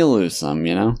some, you lose some,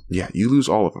 you know? Yeah, you lose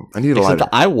all of them. I need a Except lighter.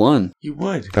 I won. You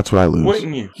would. That's what I lose.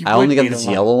 Wouldn't you? I only got this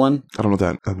yellow one. I don't know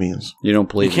what that means. You don't You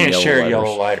believe can't in share a lighters.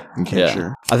 yellow lighter. You can't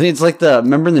share. I think it's like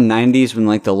remember in the 90s when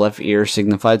like the left ear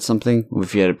signified something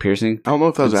if you had a piercing? I don't know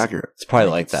if that was accurate. It's probably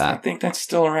like I that. think that's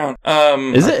still around.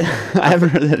 Is it? I haven't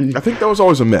heard that. I think that was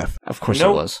always a myth. Of course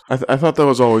Nope. it was. I thought that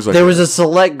was always like There was a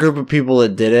select group of people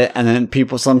that did it, and then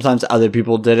sometimes other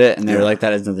people did it, and they were Yeah. like,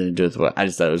 that has nothing to do with what. I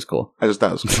just thought it was cool. I just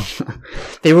thought it was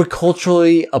They were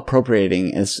culturally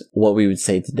appropriating, is what we would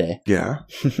say today. yeah.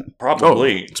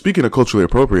 Probably. Speaking of culturally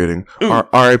appropriating, Ooh.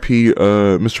 R.I.P.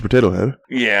 Mr. Potato Head.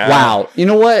 Yeah. Wow. You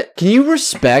know what? Can you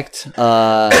respect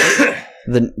the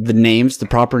names, the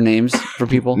proper names for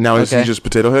people? Now is he just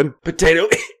Potato Head? Potato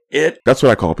it. That's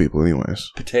what I call people,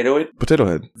 anyways. Potato it. Potato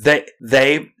Head.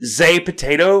 Zay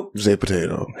potato. Zay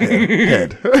Potato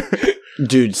Head.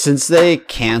 Dude, since they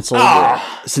canceled,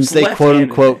 since they left-handed. quote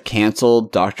unquote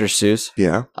canceled Dr. Seuss,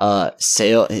 Yeah.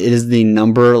 sale, it is the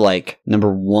number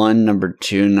 1, number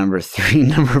 2, number 3,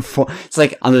 number 4. It's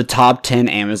like on the top 10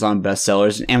 Amazon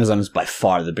bestsellers, and Amazon is by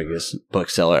far the biggest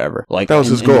bookseller ever. Like That was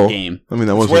in his in the goal. game. I mean,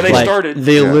 that was where his they goal. started.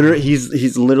 They Yeah. literally,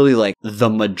 he's literally like the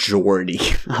majority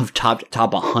of top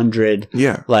 100.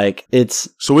 Yeah. Like it's,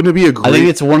 So wouldn't it be a great... I think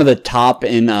it's one of the top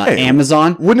in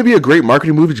Amazon. Wouldn't it be a great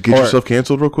marketing move to get Or- yourself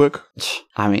canceled real quick?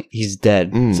 I mean, he's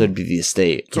dead, so it'd be the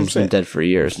estate. what I'm He's been saying. dead for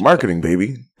years. Marketing,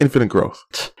 baby. Infinite growth.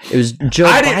 It was Joe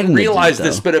I Biden that didn't did realize it,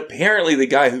 this, though. but apparently the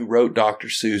guy who wrote Dr.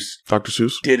 Seuss Dr.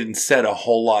 Seuss? did and said a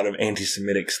whole lot of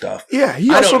anti-Semitic stuff. Yeah,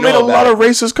 he I also don't made a know lot about of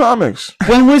racist comics.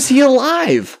 When was he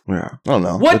alive? Yeah, I don't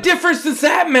know. What difference does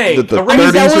that make? the The I mean,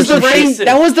 racist that is was the the thing. racist.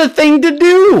 That was the thing to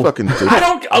do. Fucking I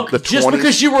don't. the Just 20s?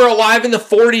 because you were alive in the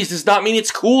 40s does not mean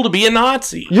it's cool to be a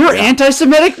Nazi. You're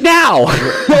anti-Semitic now.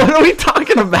 What are we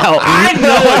talking about? I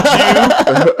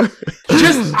know a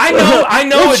Jew. I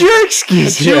know What's a your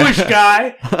excuse? Jewish here?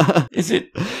 guy. Is it?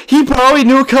 He probably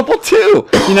knew a couple too.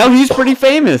 You know, he's pretty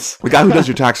famous. The guy who does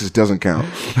your taxes doesn't count.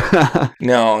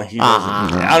 No, he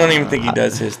doesn't. I don't even think he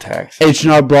does his tax.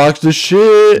 H&R Block's the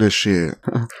shit. This shit.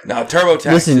 No,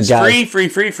 TurboTax Listen, is guys.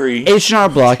 free. H&R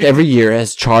Block every year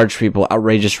has charged people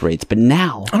outrageous rates, but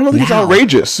now I don't think it's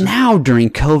outrageous. Now during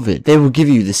COVID, they will give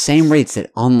you the same rates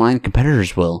that online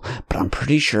competitors will, but I'm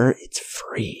pretty sure it's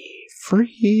free.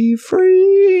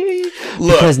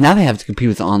 Look, Because now they have to compete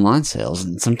with the online sales,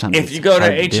 and sometimes if it's you go to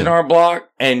hard do. H&R Block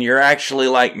and you're actually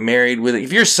like married with it,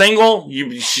 if you're single,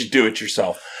 you should do it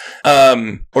yourself.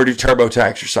 Or do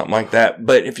TurboTax or something like that.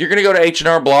 But if you're going to go to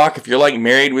H&R Block, if you're like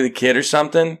married with a kid or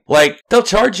something, like they'll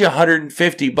charge you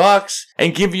 $150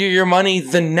 and give you your money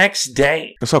the next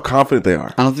day. That's how confident they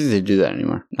are. I don't think they do that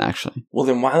anymore, actually, Well,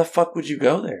 then why the fuck would you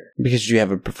go there? because you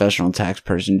have a professional tax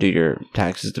person do your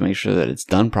taxes to make sure that it's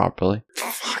done properly,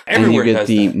 Everywhere and you get does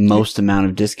the that. most amount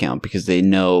of discount because they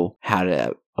know how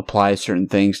to apply certain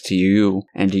things to you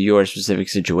and to your specific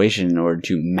situation in order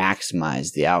to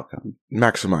maximize the outcome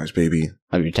Maximize, baby.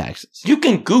 of your taxes. You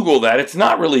can Google that. It's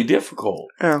not really difficult.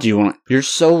 Yeah. Do you want? You're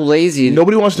so lazy.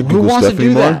 Nobody wants to Who Google wants stuff to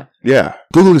do anymore. that? Yeah.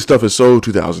 Googling stuff is so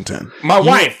 2010. My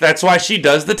wife, that's why she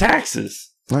does the taxes.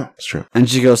 Yeah, that's true. And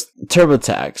she goes,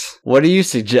 TurboTax, what do you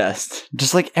suggest?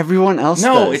 Just like everyone else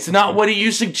No, does. it's not what do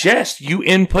you suggest. You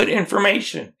input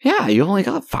information. Yeah, you only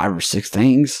got 5 or 6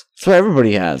 things. That's what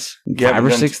everybody has. You 5 haven't or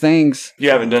done- 6 things. You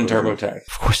haven't done TurboTax.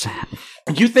 Of course I have.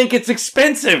 You think it's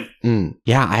expensive.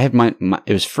 Yeah, I had my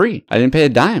it was free. I didn't pay a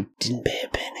dime. Didn't pay a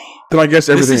penny. Then I guess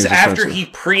This everything is after expensive. he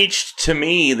preached to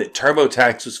me that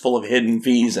TurboTax was full of hidden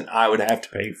fees and I would have to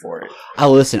pay for it.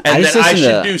 Oh, listen, And I just then I listened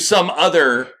should to... do some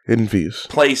other Hidden fees.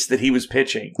 place that he was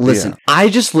pitching. Listen, I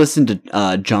just listened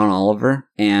to John Oliver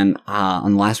and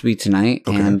on Last Week Tonight,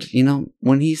 Okay. and you know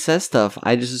when he says stuff,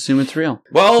 I just assume it's real.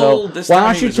 Well, So this why time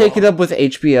don't he you was take it wrong. up with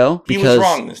HBO? He was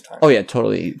wrong this time. Oh yeah,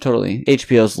 totally.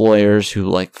 HBO's lawyers who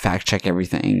like fact check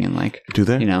everything and like Do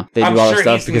they? you know they I'm do all this sure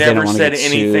stuff he's because they don't never want to said get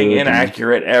anything sued and-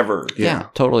 inaccurate ever. Yeah,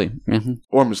 totally. Mhm.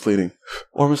 Or misleading.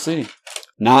 Or misleading.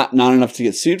 Not enough to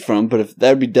get sued from, but if that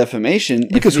would be defamation,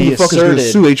 Because if who he the fuck is going to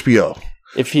asserted- sue HBO?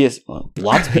 If he is, well,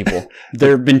 lots of people.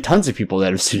 There have been tons of people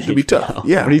that have sued It'd be HBO. tough.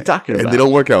 Yeah. What are you talking about? And they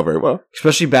don't work out very well.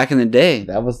 Especially back in the day,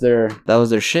 that was their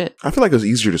shit. I feel like it was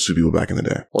easier to sue people back in the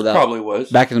day. Well, that Probably was.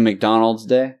 back in the McDonald's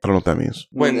day, I don't know what that means.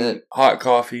 When the- hot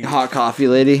coffee. hot coffee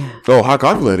lady. Oh, hot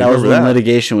coffee lady. That was Remember when that?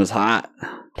 litigation was hot.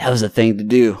 That was a thing to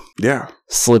do. Yeah.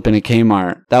 Slipping a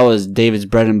Kmart. That was David's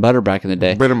bread and butter back in the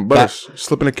day. Bread and butter.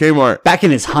 Slipping a Kmart. Back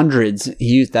in his hundreds,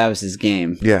 that was his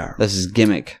game. Yeah. That's his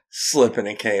gimmick. Slipping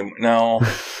a Kmart. No,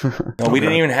 we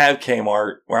didn't even have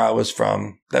Kmart where I was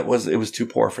from. It was too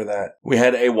poor for that. We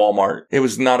had a Walmart. It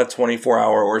was not a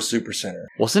 24-hour or a Supercenter.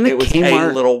 Wasn't it was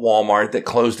Kmart? a little Walmart that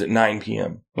closed at 9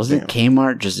 p.m. Wasn't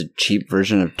Kmart just a cheap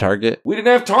version of Target? We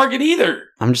didn't have Target either.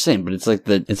 I'm just saying, but it's like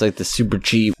the super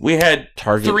cheap. We had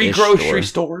Target 3 grocery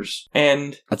stores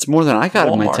and that's more than I got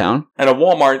in my Walmart. town. And a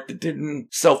Walmart that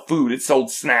didn't sell food. It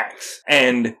sold snacks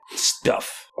and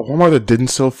stuff. A Walmart that didn't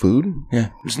sell food? Yeah.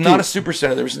 It was not a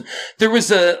Supercenter. There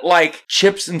was a like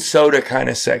chips and soda kind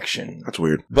of section. That's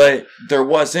weird. But there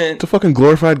wasn't. It's a fucking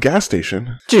glorified gas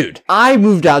station. Dude, I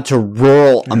moved out to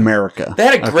rural America. They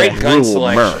had a great gun Rural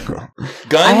selection. America.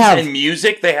 Guns and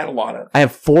music, they had a lot of. I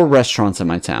have 4 restaurants in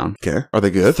my town. Okay. Are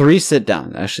they good? 3 sit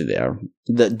down. Actually, they are.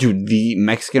 The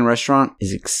Mexican restaurant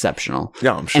is exceptional.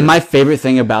 Yeah, I'm sure. And my favorite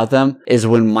thing about them is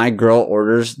when my girl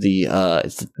orders the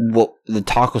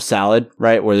taco salad,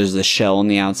 right, where there's the shell on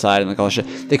the outside and like all that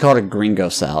shit. They call it a gringo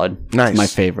salad. Nice. It's my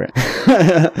favorite.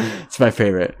 It's my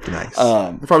favorite. Nice.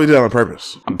 They probably did that on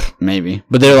purpose. Maybe,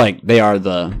 but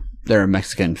they're a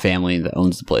Mexican family that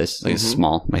owns the place. Like a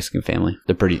small Mexican family.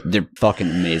 They're fucking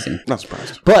amazing. Not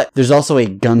surprised. But there's also a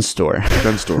gun store.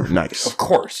 Gun store. Nice. Of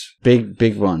course.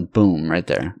 Big one. Boom, right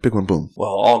there. Big one, boom. Well,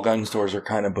 all gun stores are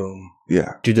kind of boom.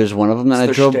 Yeah. Dude, there's one of them that It's I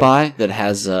their drove shtick. by that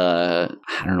has I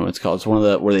don't know what it's called. It's one of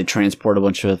the where they transport a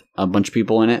bunch of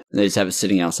people in it. And they just have it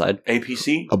sitting outside.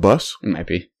 APC? A bus? It might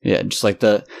be. Yeah, just like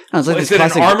the. No, it's like Is this it an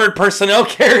classic. armored personnel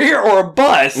carrier or a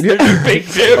bus? There's a big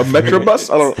A difference. metro bus?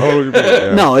 I don't know what you're talking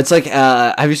about. No, it's like.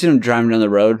 Have you seen them driving down the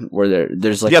road where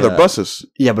there's like? Yeah, they're buses.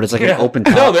 Yeah, but it's like an open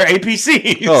top. No, they're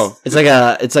APCs. Oh. It's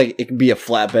like it could be a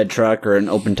flatbed truck or an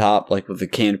open top, like with a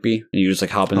canopy, and you just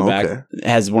like hop in the back. Okay. It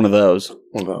has one of those.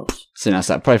 One of those. Sitting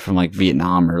outside, probably from like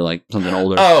Vietnam or like something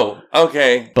older. Oh,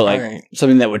 okay. But like All right.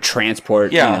 something that would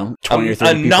transport, Yeah. 20 or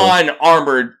 30 a people.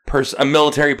 non-armored a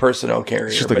military personnel carrier.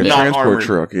 It's just like but a not transport armored.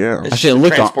 truck, yeah. It's Actually, just it a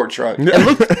looked transport truck.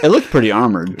 It looked pretty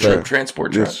armored, but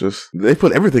Transport truck. It's just, they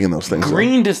put everything in those things. though.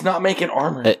 Green does not make it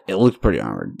armored. it looked pretty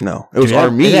armored. No. It was Dude,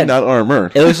 army, it had- not armor.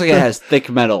 It looks like it has thick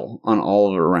metal on all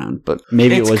of it around, but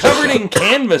maybe It's it was covered just, in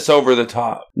canvas over the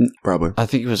top. Probably. I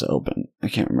think it was open. I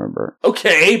can't remember.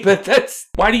 Okay, but that's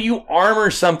why do you armor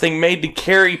something made to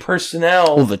carry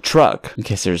personnel? Oh, the truck, in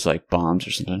case there's like bombs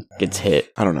or something, gets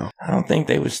hit. I don't know. I don't think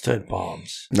they withstood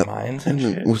bombs. No. Mines and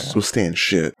shit. We'll stand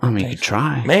shit. I mean, you could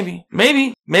try.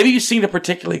 Maybe you seen a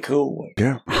particularly cool one.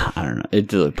 Yeah. I don't know. It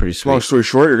did look pretty Long sweet. story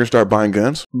short, you're going to start buying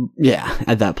guns? Yeah,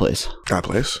 at that place. That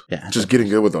place. Yeah. Just getting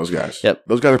good with those guys. Yep.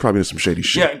 Those guys are probably doing some shady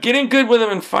shit. Yeah, get in good with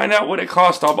them and find out what it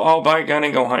costs. I'll buy a gun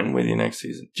and go hunting with you next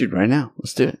season. Dude, right now,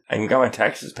 let's do it. I haven't got my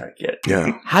taxes back yet.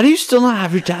 Yeah. How do you still not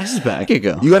have your taxes back? Here you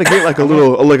go. You got to get like a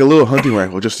little hunting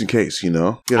rifle just in case, you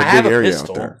know? Get I a have big a area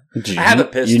pistol. out there. Dude, I have a you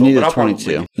pistol, need but a I'll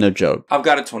 22. probably- No joke. I've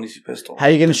got a 22 pistol. How are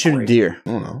you going to shoot a Great. deer? I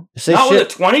don't know. Say Not shit. with a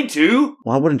 22?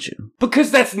 Why wouldn't you?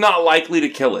 Because that's not likely to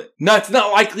kill it. No, it's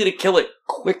not likely to kill it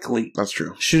quickly. That's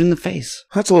true. Shoot in the face.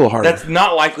 That's a little harder. That's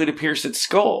not likely to pierce its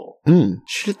skull.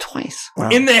 Shoot it twice. Wow.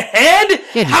 In the head?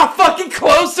 Yeah, How fucking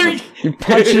close are you? You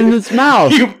punch it in its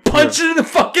mouth. You punch it in the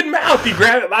fucking mouth. You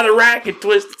grab it by the rack and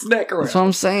twist its neck around. That's what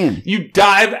I'm saying. You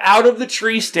dive out of the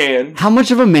tree stand How much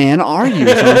of a man are you?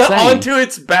 That's what I'm saying. onto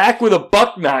its back with a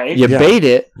buck knife. You Yeah. bait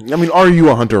it, I mean, are you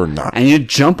a hunter or not? and you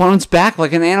jump on its back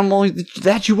like an animal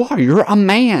that you are. You're a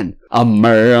man. A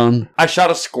man. I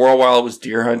shot a squirrel while I was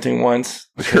deer hunting once.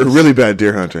 You're a really bad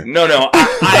deer hunter. No,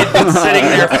 I had been sitting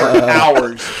there for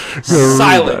hours,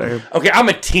 silent. Okay, I'm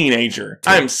a teenager.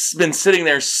 I've been sitting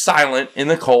there silent in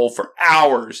the cold for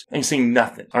hours and seeing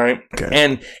nothing. All right. Okay.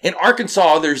 And in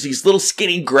Arkansas, there's these little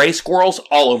skinny gray squirrels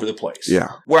all over the place. Yeah.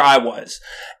 Where I was,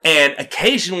 and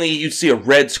occasionally you'd see a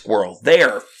red squirrel. They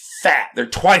are fat. They're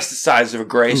twice the size of a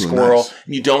gray squirrel. nice.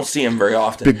 And you don't see them very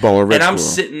often. Big baller red And I'm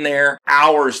squirrel. sitting there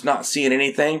hours not seeing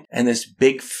anything, and this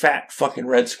big fat fucking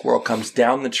red squirrel comes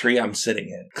down the tree I'm sitting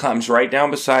in, climbs right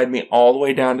down beside me all the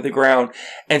way down to the ground,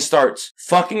 and starts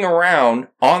fucking around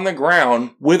on the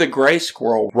ground with a gray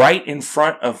squirrel right in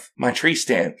front of my tree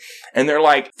stand. And they're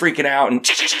like freaking out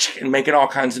and making all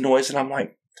kinds of noise, and I'm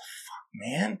like,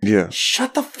 man, Yeah.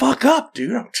 shut the fuck up,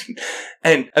 dude.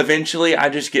 And eventually I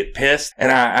just get pissed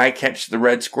and I catch the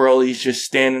red squirrel. He's just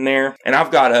standing there, and I've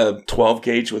got a 12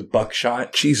 gauge with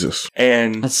buckshot. Jesus.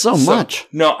 And That's so much.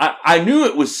 No, I knew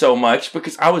it was so much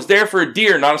because I was there for a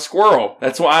deer, not a squirrel.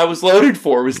 That's what I was loaded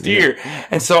for, was deer.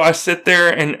 And so I sit there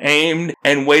and aimed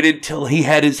and waited till he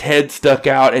had his head stuck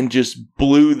out and just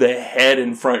blew the head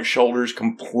and front shoulders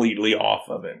completely off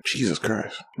of him. Jesus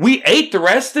Christ. We ate the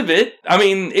rest of it. I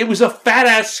mean, it was a fat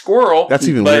ass squirrel. That's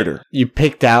even but weirder. You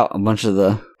picked out a bunch of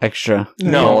the extra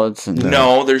bullets. And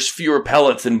No, there's fewer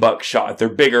pellets in buckshot. They're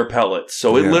bigger pellets.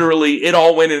 So it Yeah. literally, it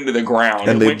all went into the ground.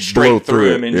 And it they went blow straight through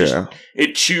through him it, and just, yeah.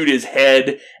 it chewed his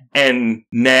head and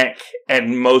neck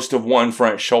and most of one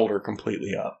front shoulder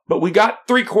completely up. But we got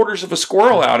 3/4 of a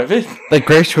squirrel out of it. Like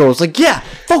Greg Squirrel was like, yeah,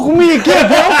 fuck with me again,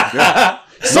 bro.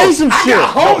 Say some shit.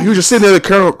 Oh, he was just sitting in the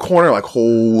corner like,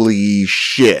 holy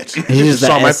shit. He I just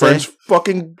saw the my essay? friend's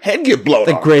fucking head get blown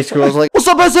Like off. Greg Squirrel's like, what's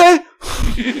up, SA?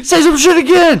 Say some shit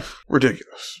again.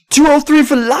 Ridiculous. 203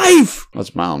 for life.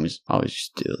 That's my homies. I always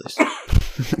used to do this.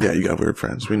 Yeah, you got weird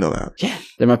friends. We know that. Yeah,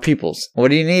 they're my peoples. What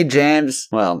do you need, James?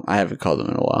 Well, I haven't called them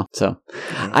in a while, so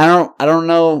I don't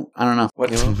know.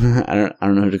 What? I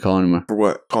don't know who to call anymore. For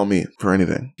what? Call me for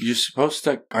anything.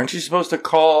 Aren't you supposed to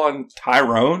call on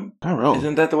Tyrone? Tyrone.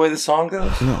 Isn't that the way the song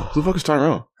goes? No. Who the fuck is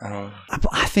Tyrone? I don't know.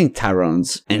 I think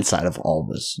Tyrone's inside of all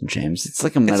of us, James. It's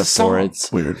like a a metaphor. song.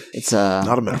 It's Weird.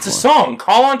 Not a metaphor. It's a song.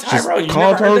 Call on Just Tyrone. You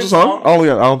Call never on heard Tyrone's a that song? I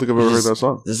don't think I've ever heard that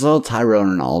song. There's a little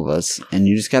Tyrone in all of us, and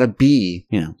you just gotta be,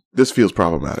 This feels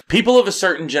problematic. People of a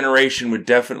certain generation would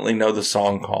definitely know the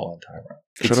song "Call on Tyrone."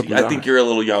 Shut up and I die. think you're a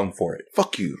little young for it.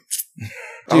 Fuck you.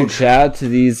 Dude, shout out to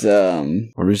these, what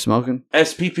are we smoking?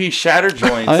 SPP Shatter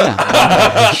Joints. Oh,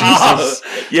 yeah. Jesus.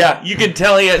 Yeah, you can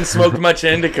tell he hadn't smoked much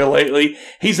indica lately.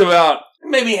 He's about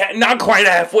maybe not quite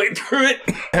halfway through it,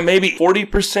 and maybe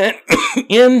 40%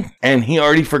 in, and he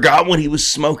already forgot what he was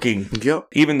smoking. Yep.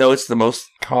 Even though it's the most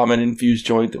common infused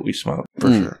joint that we smoke.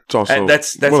 For sure. It's also And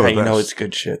that's one how of the you know best. it's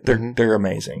good shit. They're Mhm. they're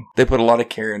amazing. They put a lot of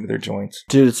care into their joints.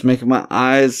 Dude, it's making my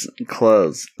eyes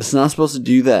close. It's not supposed to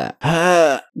do that.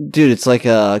 Dude, it's like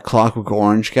a Clockwork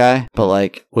Orange guy, but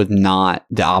like with not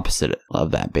the opposite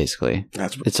of that, basically.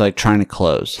 That's It's like trying to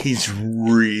close. He's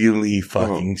really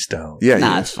fucking stoned. yeah.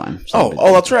 Nah, he it's is. fine. It's not a big Oh,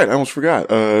 deal. that's right. I almost forgot.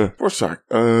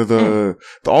 The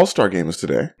All-Star game is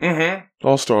today. Mm-hmm. The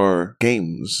All-Star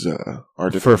games are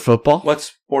different. For football? What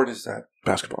sport is that?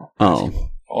 Basketball. Oh.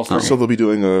 Also, So they'll be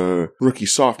doing a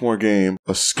rookie-sophomore game,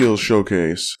 a skills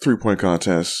showcase, three-point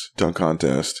contest, dunk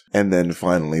contest, and then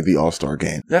finally the All-Star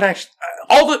game. that actually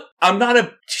I'm not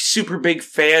a super big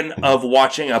fan of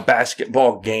watching a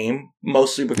basketball game,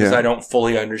 mostly because Yeah. I don't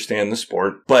fully understand the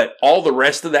sport. But all the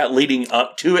rest of that leading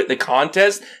up to it, the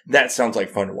contest, that sounds like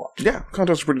fun to watch. Yeah,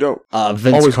 contest is pretty dope.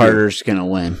 Vince Always Carter's gonna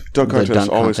win. Dunk The contest,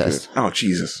 dunk always contest. good. Oh,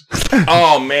 Jesus.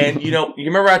 Oh man, you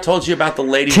remember I told you about the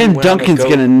lady Tim who went on the Duncan's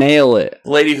gonna nail it. the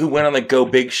lady who went on the Go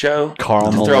Big show Karl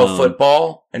to throw a Malone.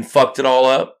 football and fucked it all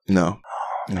up. No.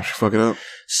 No, she fuck it up.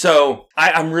 So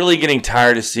I'm really getting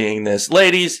tired of seeing this.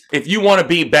 Ladies, if you want to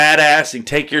be badass and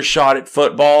take your shot at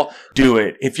football, do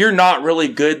it. If you're not really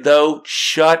good though,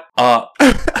 shut up.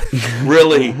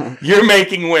 Really, you're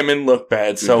making women look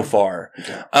bad so far.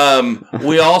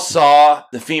 We all saw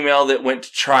the female that went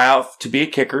to try out to be a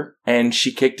kicker, and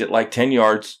she kicked it like 10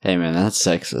 yards. Hey man, that's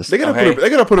sexist. They gotta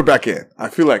Okay. put her back in. I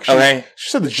feel like she Okay.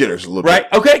 said the jitters a little Right?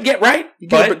 bit. Okay, get right.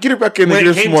 But Get her back in and when get it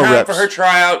her some came more time reps. for her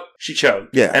tryout, she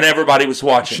choked. Yeah. And everybody was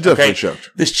watching. She definitely okay?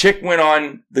 choked. This chick went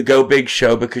on the Go Big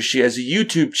show because she has a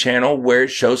YouTube channel where it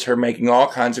shows her making all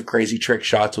kinds of crazy trick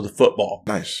shots with a football.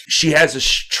 Nice. She has a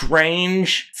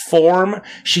strange form.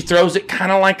 She throws it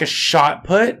kind of like a shot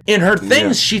put. In her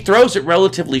things, she throws it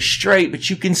relatively straight, but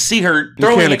you can see her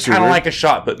throwing Mechanics it are kind of weird. like a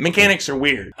shot put. Mechanics are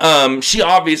weird. She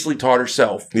obviously taught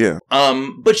herself. Yeah.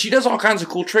 But she does all kinds of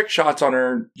cool trick shots on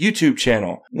her YouTube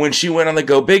channel. When she went on the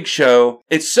Go Big show,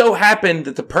 it so happened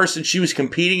that the person she was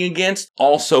competing against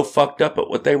also fucked up at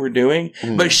what they were doing,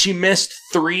 but she missed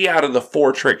 3 out of the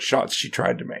 4 trick shots she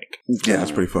tried to make. Yeah,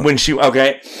 that's pretty fun. When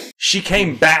she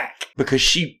came back because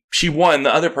she won.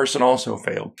 The other person also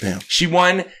failed. Damn. She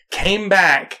won, came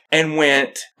back, and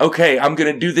went, okay, I'm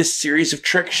going to do this series of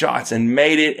trick shots, and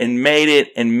made it, and made it,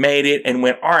 and made it, and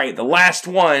went, all right, the last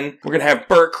one, we're going to have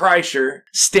Bert Kreischer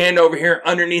stand over here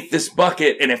underneath this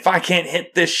bucket, and if I can't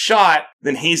hit this shot,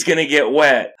 then he's going to get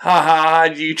wet. Ha ha,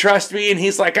 do you trust me? And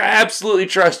he's like, I absolutely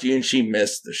trust you. And she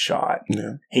missed the shot.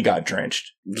 Yeah. He got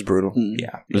drenched. It's brutal.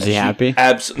 Yeah. Was he happy?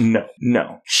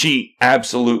 No. She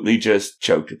absolutely just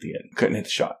choked at the end. Couldn't hit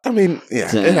the shot. I mean, yeah,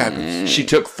 it happens. She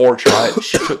took 4 tries.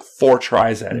 She took 4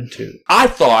 tries at it too. I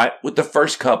thought with the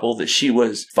first couple that she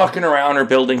was fucking around or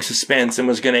building suspense and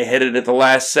was going to hit it at the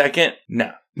last second.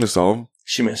 No, That's all.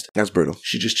 she missed it. That's brutal.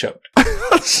 She just choked.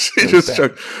 She just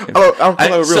choked. I don't feel like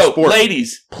a real So, sport.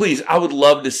 ladies, please, I would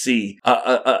love to see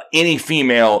any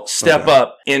female step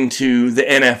up into the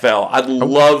NFL. I'd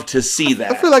love to see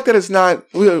that. I feel like that is not.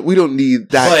 We don't need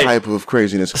that But- type of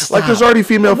craziness. Like there's already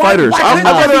female fighters. Why I'd couldn't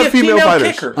there rather be have a female fighters.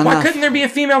 kicker? Why couldn't there be a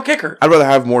female kicker? I'd rather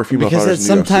have more female Because fighters.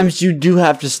 in the UFC. sometimes you do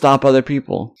have to stop other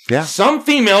people, Yeah. Some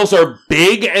females are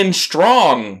big and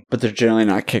strong. but they're generally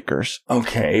not kickers.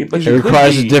 Okay, but It you could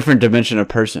requires a be. different dimension of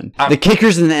person. The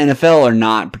kickers in the NFL are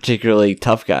not particularly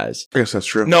tough guys. I guess that's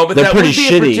true. No, but They're that pretty would be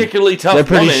shitty. a particularly tough They're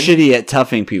pretty woman. shitty at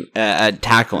toughing people, at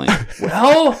tackling.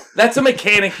 Well, that's a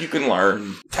mechanic you can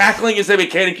learn. Tackling is a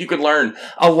mechanic you can learn.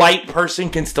 A light person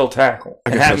can still tackle.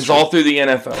 It guess happens that's true. all through the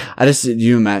NFL. I just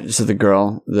you imagine so the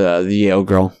girl, the Yale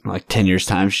girl, like 10 years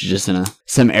time, she's just in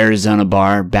some Arizona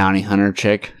bar, bounty hunter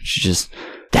chick. She's just,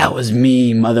 that was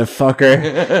me,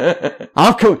 motherfucker.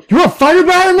 I'll come. You want to fight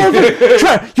about it, motherfucker?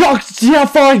 Try. Y'all see how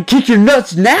far I can kick your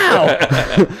nuts now.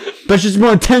 But she's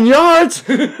more than 10 yards.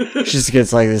 She just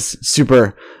gets like this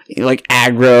super, like,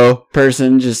 aggro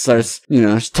person, just starts,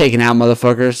 just taking out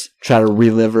motherfuckers, try to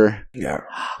relive her. Yeah.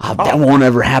 That won't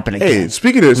ever happen again. Hey,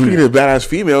 speaking of badass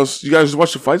females, you guys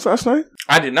watch the fights last night?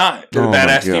 I did not. Did Oh a my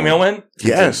badass God. female win?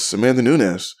 Yes, Amanda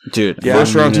Nunes. Dude, Yeah.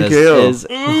 First round Nunes TKO. is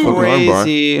Fucking armbar.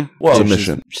 crazy. Whoa,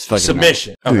 Submission. She's fucking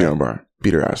Submission. Do the Okay. armbar.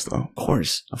 Beat her ass though.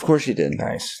 Of course she did.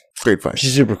 Nice. Great fight.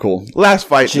 She's super cool. Last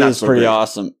fight, She not is so pretty great.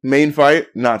 awesome. Main fight,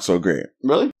 not so great.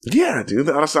 Really? Yeah, dude,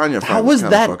 the Adesanya fight. How was kinda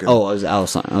that? fucking- Oh, it was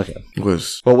Alisson. Okay.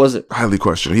 was What was it? highly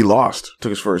questioned. He lost. Took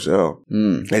his first L.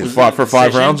 Mm. He Was fought it for a 5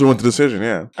 decision? rounds and went to decision.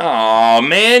 Yeah, Oh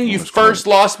man, you That was first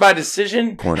lost by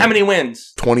decision. Corny. How many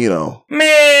wins? 20-0.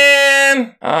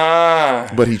 Man,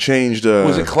 But he changed.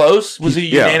 was it close? Was it a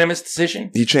yeah. unanimous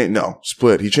decision? He changed. No,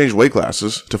 split. He changed weight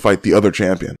classes to fight the other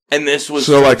champion. And this was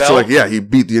So for like, the so belt? like, yeah, he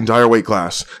beat the entire weight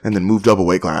class and then moved up a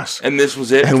weight class And this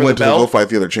was it and for went the to go belt. fight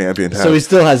the other champion. So he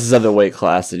still has his other weight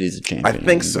class that he's a I champion.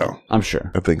 think so. I'm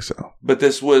sure. I think so. But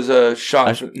this was a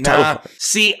shot. For, nah, title fight.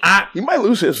 see, He might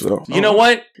lose his though. you know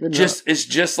what? Maybe It's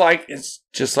just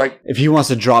like If he wants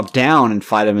to drop down and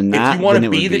fight him in that, if you want then to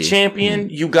it be would the champion,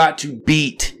 you got to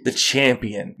beat the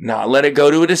champion. Not let it go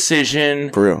to a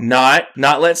decision. For real. Not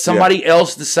let somebody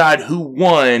else decide who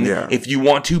won. Yeah. If you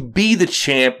want to be the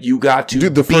champ, you got to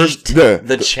Dude, the beat first-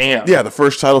 the champ. Yeah, the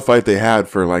first title fight they had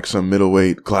for like some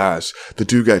middleweight class, the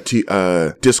dude got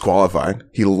disqualified.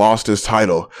 He lost his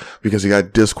title because he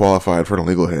got disqualified for an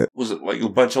illegal hit. Was it like a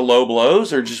bunch of low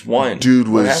blows or just one? Dude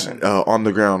What was happened? on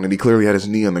the ground and he clearly had his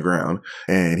knee on the ground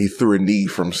and he threw a knee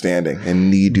from standing and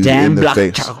knee dude Damn in the Black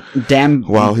face Damn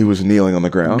while he was kneeling on the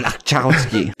ground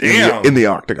Blachowski. Damn. in the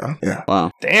octagon. Yeah.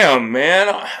 Wow. Damn, man.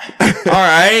 All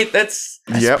right, that's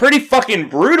Yep. pretty fucking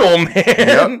brutal, man.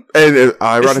 Yep. And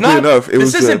ironically enough, it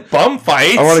was this isn't bum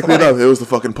fights. ironically Like, enough, it was the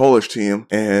fucking Polish team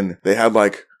and they had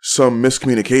like some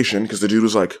miscommunication because the dude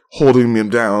was like holding him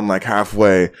down like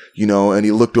halfway, and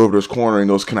he looked over to his corner and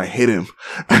goes, "Can I hit him?"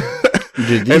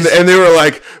 Dude, and they were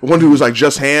like, one dude was like,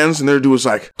 "Just hands," and the other dude was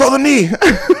like, "Throw the knee."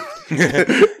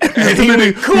 and he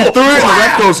went, cool. He threw it, and the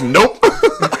ref goes, "Nope."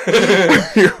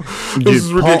 This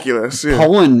is ridiculous. Yeah.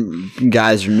 Poland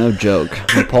guys are no joke.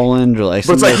 Poland are like,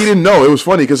 But it's like he didn't know. It was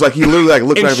funny because like he literally like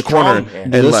looked And back at the corner strong, man.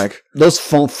 and those, like those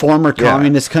former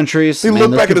communist countries. he man,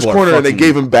 looked those back at his people are corner and they fucking-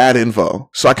 gave him bad info.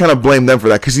 So I kind of blame them for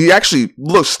that because he actually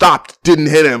stopped, didn't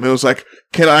hit him. It was like,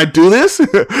 "Can I do this?"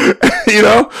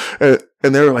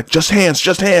 And they were like, "Just hands,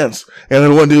 just hands." And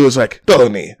then one dude was like, "Throw the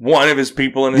knee." One of his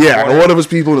people in his Yeah, corner. and one of his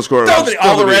people in the score.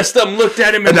 All the rest of them looked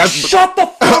at him and that's- shut the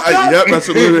fuck up. Yep, that's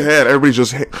what literally had. Everybody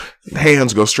just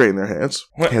hands go straight in their hands.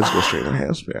 Hands go straight in their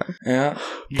hands. Yeah, Yeah.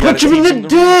 You Punch gotta him in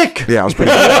teach the them dick. yeah, I was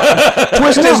pretty good.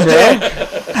 Twist his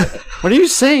dick. What are you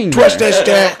saying? Twist there? his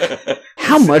dick.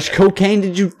 How much cocaine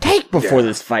did you take before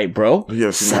this fight, bro? Yeah,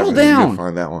 Settle down.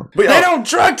 Find that one. But They yeah, don't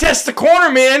drug test the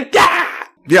corner, man. Yeah.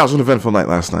 yeah, it was an eventful night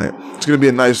last night. It's gonna be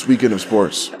a nice weekend of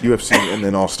sports, UFC, and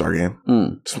then All-Star Game.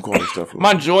 Some quality stuff.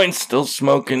 My joint's still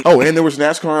smoking. Oh, and there was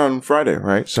NASCAR on Friday,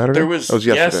 right? Saturday. There was, that was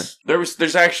yesterday. yes.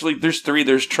 There's three.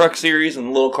 There's Truck Series and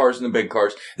the little cars and the big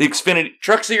cars. The Xfinity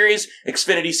Truck Series,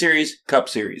 Xfinity Series, Cup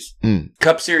Series.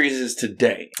 Cup Series is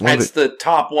today. Well, That's the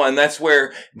top one. That's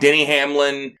where Denny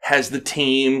Hamlin has the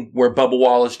team where Bubba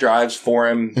Wallace drives for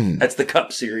him. That's the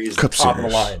Cup Series, Cup the top Series.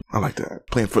 of the line. I like that.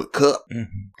 Playing for the cup.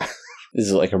 Is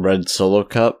it like a red Solo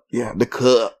cup? Yeah, the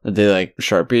cup. That they like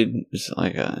Sharpie. It's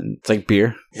like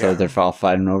beer. So Yeah. they're all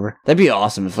fighting over. That'd be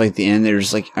awesome if like at the end they're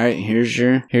just like, all right, here's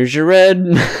your red,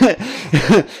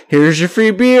 here's your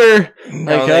free beer.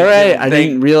 No, Like, they- all right, I they-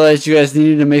 didn't realize you guys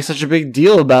needed to make such a big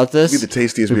deal about Be the this.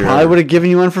 tastiest We beer. probably ever. would have given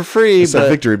you one for free, It's that but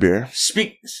victory beer.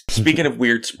 Speaking of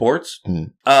weird sports, Hmm.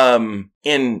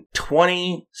 in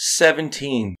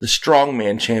 2017, the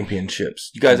Strongman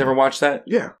Championships. You guys ever watch that?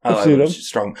 Yeah. I I've like seen it. them. It's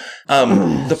strong.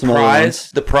 The Smaller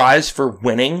prize for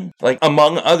winning, like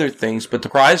among other things, but the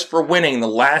prize for winning the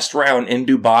last round in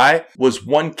Dubai was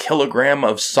 1 kilogram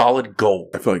of solid gold,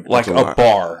 I feel like like that's a lot.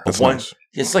 bar. That's One. nice.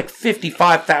 It's like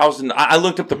 55,000. I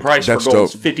looked up the price That's for gold.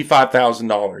 It's dope.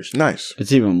 $55,000. Nice.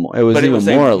 it's even more. It was But it even was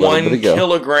more a a little 1 bit ago.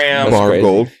 kilogram. That's Bar crazy. of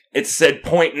gold. It said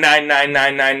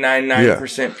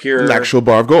 0.99999% pure. An actual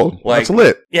bar of gold. Like- That's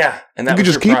lit. Yeah, and that You could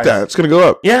was just your keep prize. that. It's gonna go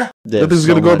up. Yeah, They have This is so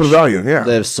gonna go up in much- value. Yeah,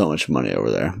 They have so much money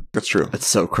over there. that's true. It's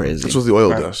so crazy. That's what the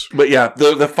oil Right. does. but yeah,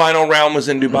 the final round was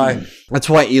in Dubai. That's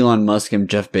why Elon Musk and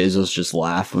Jeff Bezos just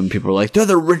laugh when people are like, "They're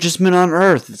the richest men on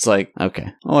earth." It's like, okay,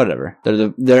 whatever.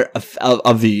 They're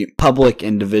of the public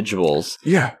individuals.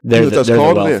 Yeah, They're You know what the, that's they're the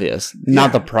called? wealthiest, Yeah.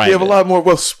 not the private. You have a lot more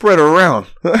wealth spread around.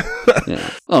 Yeah.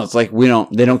 Oh, it's like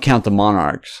they don't count the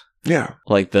monarchs. Yeah.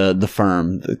 Like the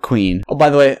firm, the queen. Oh, by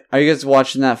the way, are you guys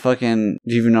watching that fucking?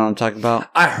 Do you even know what I'm talking about?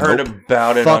 I heard Nope.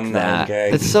 about it Fuck on that!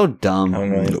 9Gag. It's so dumb, I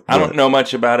don't know. Nope. I don't know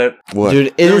much about it. What? dude.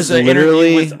 It There is was an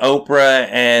literally interview with Oprah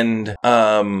and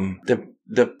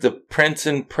the prince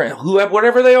and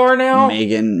whatever they are now,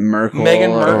 Meghan Merkel, Meghan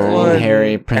Merkel or and-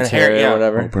 Harry, Prince and Harry, Harry, yeah. or Oh,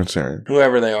 whatever. Prince Harry.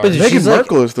 whoever they are. But Meghan she's like-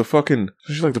 Merkel is the fucking.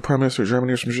 She's like the prime minister of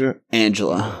Germany or some shit.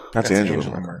 Angela. That's Angela.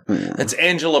 Merkel. Merkel. Yeah. That's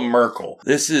Angela Merkel.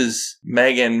 This is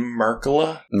Meghan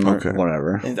Merkel. Okay.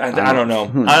 Whatever. I don't know.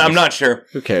 Who knows? I'm not sure.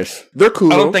 Who cares? They're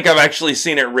cool. I don't think I've actually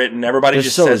seen it written. Everybody They're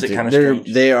just so says it ridic- kind of they're-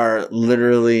 strange. They are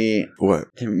literally What?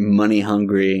 money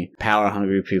hungry, power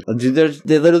hungry people. Dude,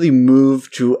 they literally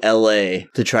moved to LA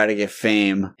to try to get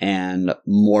fame and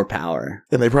more power.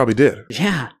 And they probably did.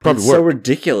 Yeah, Probably it's so work.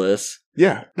 ridiculous.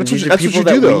 Yeah. And That's these what, are that's what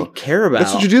people you do, that though. we care about.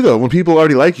 That's what you do, though. When people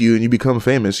already like you and you become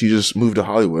famous, you just move to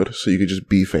Hollywood so you could just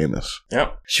be famous.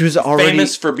 Yep. She was already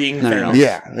Famous for being No, no, famous. no.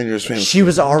 Yeah. And you're just famous. She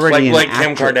was already Like an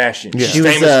Kim actress. Kardashian. Yeah. She's She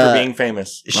was, famous for uh, being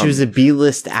famous. She was a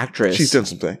B-list actress. She's done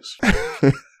some things.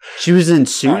 She was in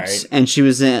Suits, Alright. and she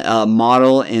was a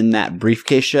model in that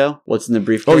briefcase show. What's in the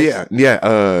briefcase? Oh, yeah. Yeah.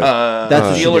 That's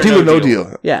what she Deal or did. Deal or No No Deal.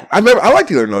 Deal. Yeah. I like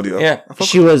Deal or No Deal. Yeah. I fuck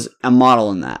She was a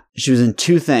model in that. She was in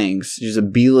 2 things. She was a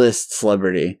B-list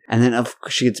celebrity, and then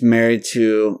she gets married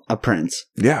to a prince.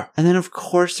 Yeah. And then, of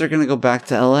course, they're going to go back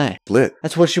to LA. Lit.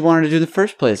 That's what she wanted to do in the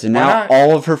first place. And Why now not?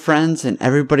 all of her friends and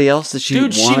everybody else that she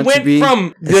Dude, she wanted went to be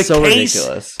from the is so case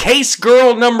ridiculous.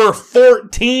 girl number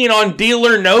 14 on Deal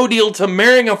or No Deal to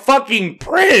marrying a fucking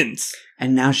prince.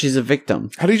 And now she's a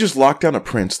victim. How do you just lock down a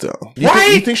prince, though? You Right?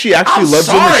 Think, you think she actually I'm loves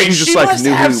him or sorry, she just she like must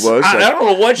knew who have- he was? I Like, don't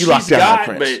know what you she's locked down that got,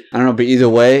 prince. but I don't know, but either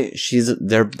way,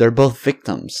 they're both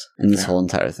victims in this whole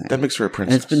entire thing. that makes her a And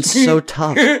princess. it's been so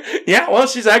tough. yeah, well,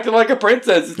 she's acting like a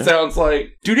princess, it sounds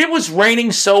like. Dude, it was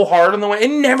raining so hard on the way. It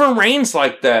never rains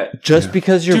like that. Just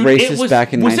because you're Dude, it racist was,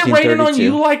 back in was it raining on 1932.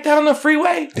 you like that on the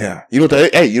freeway? Yeah. You know what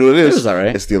that, hey, you know what it is? It was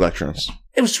alright. It's the electrons.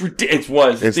 It was ridiculous. It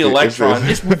was It's the the- electron.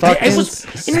 it's It's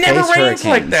ridiculous. It never space rains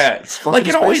like hurricanes. that. fucking Like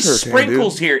it always space hurricane,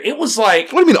 sprinkles here. It was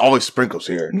like What do you mean always sprinkles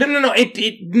here? no.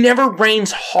 It never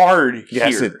rains hard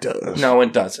Yes, here. it does. No,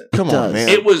 it doesn't. Come It on, does. man.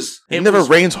 It never was,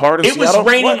 rains hard in It was Seattle?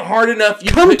 raining What? hard enough.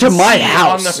 You Come couldn't to my see it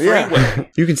house. on the Yeah.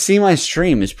 freeway. You can see my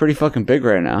stream. It's pretty fucking big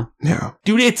right now. Yeah.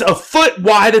 Dude, it's a foot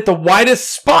wide at the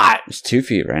widest spot. It's 2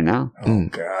 feet right now. Oh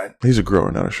God. He's a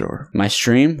grower, not a shower. My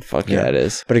stream? Fuck yeah, Yeah. it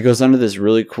is. But it goes under this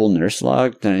really cool nurse log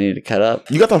that I need to cut up.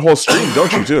 You got that whole stream,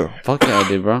 don't you, too? Fuck yeah, I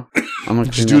do, bro. I'm gonna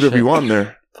Just clean do that whatever you shit. want in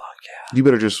there. You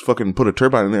better just fucking put a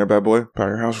turbine in there, bad boy.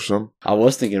 Power your house or something. I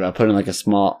was thinking about putting like a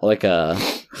small, like a,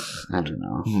 I don't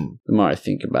know. Hmm. The more I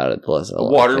think about it, the less I A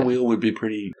like water it. wheel would be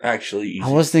pretty actually easy. I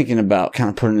was thinking about kind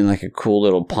of putting in like a cool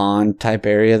little pond type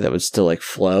area that would still like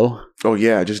flow, Oh,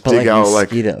 yeah. Just but dig like out,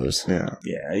 like. mosquitoes. Yeah.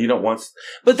 Yeah, you don't want,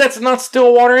 but that's not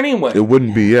still water anyway. It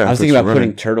wouldn't be, yeah. I was if thinking it's about putting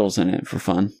running. turtles in it for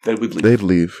fun. They would leave. They'd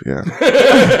leave, yeah.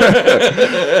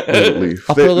 They'd leave.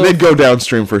 I'll put a little- They'd go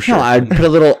downstream for sure. No, I'd put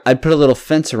a little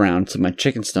fence around so my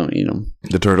chickens don't eat them.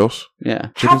 The turtles? Yeah,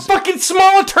 How fucking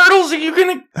small turtles are you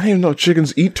gonna? I didn't even know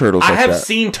chickens eat turtles I like have that.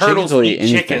 seen turtles Chickens will eat eat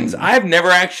anything. chickens. I have never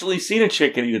actually seen a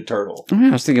chicken eat a turtle.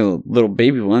 I was thinking of little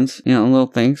baby ones, little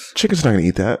things. Chicken's not gonna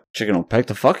eat that. Chicken will peck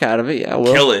the fuck out of it. Yeah,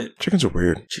 well, Kill it. Chickens are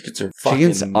weird. Chickens are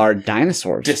fucking chickens are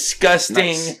dinosaurs. disgusting,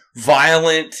 Nice.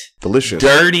 violent, Delicious.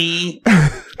 dirty.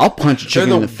 I'll punch a They're chicken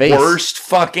the in the face. worst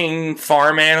fucking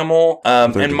farm animal.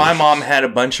 And my mom had a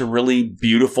bunch of really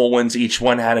beautiful ones. Each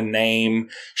one had a name.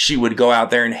 She would go out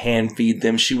there and hand feed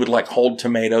them. She would like hold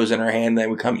tomatoes in her hand. They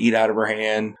would come eat out of her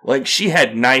hand. Like she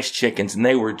had nice chickens and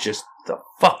they were just the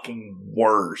fucking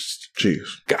worst. Jeez.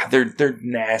 God, they're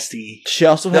nasty. She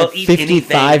also They'll had eat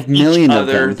 55 anything, million each of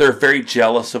other. them. They're very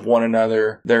jealous of one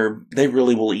another. They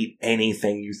really will eat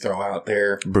anything you throw out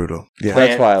there. Brutal. Yeah.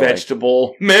 That's why I like-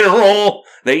 vegetable, mineral.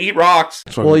 They eat rocks.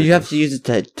 It's Well, fucking you have to ridiculous.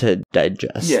 use it to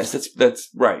digest. Yes, that's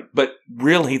right. But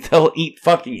really, they'll eat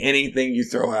fucking anything you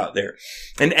throw out there.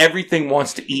 And everything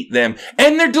wants to eat them.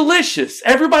 And they're delicious.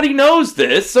 Everybody knows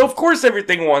this. So, of course,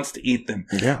 everything wants to eat them.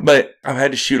 Yeah. But I've had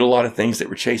to shoot a lot of things that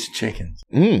were chasing chickens.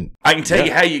 I can tell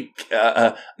you how you...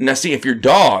 now, see, if your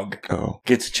dog Oh.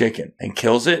 gets a chicken and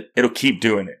kills it, it'll keep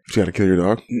doing it. You gotta kill your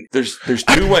dog? There's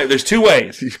two ways. There's two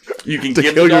ways. You can To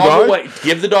give kill the your dog dog? away.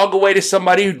 Give the dog away to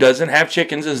somebody who doesn't have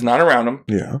chickens, is not around them.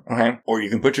 Yeah. Okay. Or you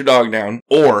can put your dog down.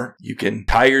 Or you can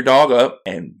tie your dog up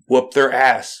and whoop their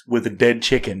ass with a dead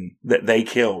chicken that they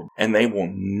killed. And they will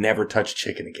never touch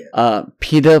chicken again.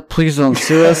 PETA, please don't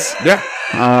sue us. Yeah.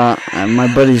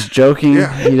 My buddy's joking.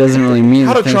 Yeah. He doesn't really mean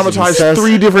How the to things that he traumatize says.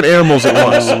 3 different animals at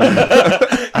once.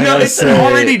 I No, gotta it's an say,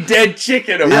 already dead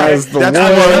chicken. Okay? as the That's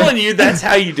I'm why- telling you, that's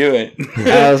how you do it.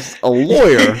 as a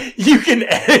lawyer. You can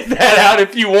edit that out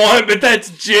if you want, but that's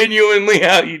genuinely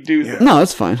how you do that. No,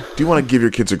 it's fine. Do you want to give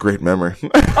your kids a great memory?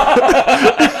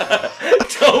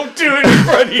 Don't do it in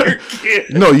front of your kids.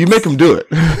 No, you make them do it.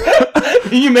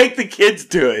 You make the kids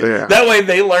do it. Yeah. That way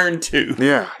they learn too.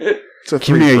 Yeah. It's a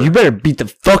Come 3 here, for- you better beat the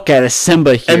fuck out of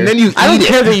Simba here. And then you I don't eat it.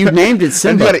 care that you named it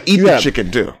Simba. And you gotta eat the chicken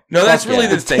too. No, that's Fuck really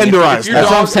yeah. the thing. Tenderize If your that. That's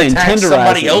what I'm dog saying, attacks tenderize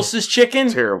somebody it. else's chicken,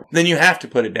 Terrible. then you have to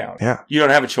put it down. Yeah. You don't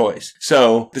have a choice.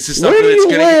 So this is Where something do that's you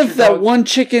going to get live your that dog. one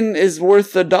chicken is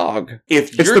worth a dog?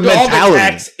 If It's your the dog mentality.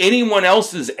 attacks anyone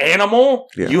else's animal,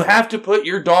 Yeah. you have to put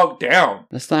your dog down.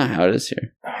 That's not how it is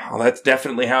here. Oh, that's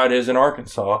definitely how it is in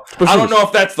Arkansas. Especially I don't know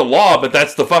if that's the law, but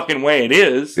that's the fucking way it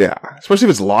is. Yeah. Especially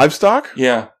if it's livestock.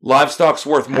 Yeah. Livestock's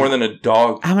worth more than a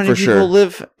dog. How many For people sure.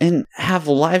 live and have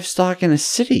livestock in a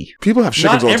city? People have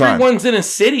chickens Not all the time. everyone's in a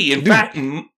city. In Dude, fact,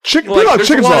 People like, have there's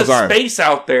chickens a lot all the time. of space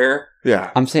out there.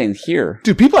 Yeah. I'm saying here.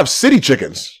 Dude, people have city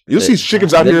chickens. You'll They- see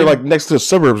chickens out they here do. like next to the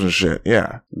suburbs and shit.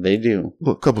 Yeah. They do.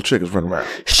 A couple chickens running around.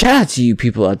 Shout out to you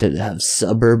people out there that have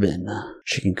suburban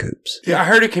chicken coops. Yeah, I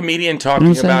heard a comedian You talking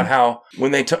know what I'm about saying? how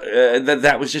when they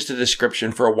that was just a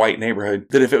description for a white neighborhood.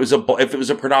 That if it was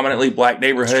a predominantly black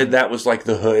neighborhood, that was like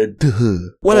the hood,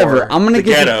 Whatever. or I'm gonna the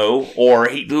give you- ghetto, or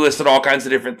he listed all kinds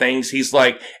of different things. He's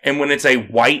like, and when it's a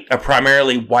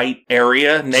primarily white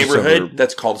area neighborhood, suburb.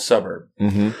 that's called a suburb.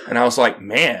 Mm-hmm. And I was like,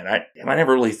 man, I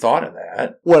never really thought of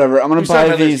that. Whatever. I'm gonna He's talking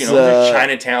buy about this, these. there's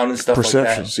Chinatown and stuff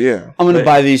Perceptions. Yeah. I'm gonna but-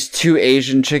 buy these 2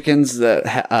 Asian chickens that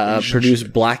produce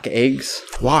black eggs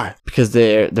Why? because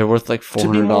they're worth like like that.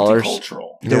 To be $400. multicultural.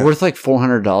 They're Yeah. worth like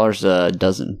 $400 a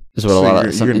dozen. Is what So a lot you're-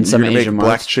 of some, you're in some gonna make Asian black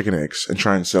markets. chicken eggs and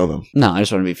try and sell them. No, I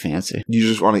just want to be fancy. You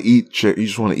just want to eat. You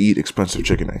just want to eat expensive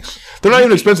chicken eggs. They're not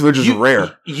even expensive. They're just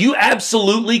rare. You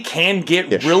absolutely can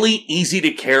get Ish. really easy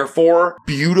to care for,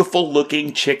 beautiful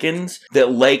looking chickens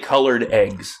that lay colored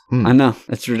eggs. I know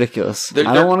it's ridiculous. They're-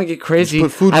 I don't want to get crazy.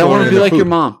 Just put food I don't want coloring to be in the like your food.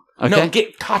 mom. Okay. No,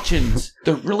 get Cochin's.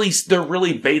 They're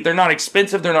really they're not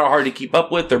expensive. They're not hard to keep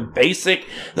up with. They're basic.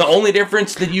 The only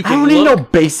difference that you I can don't need no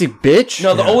look, basic bitch.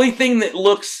 no, the only thing that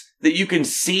you can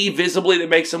see visibly that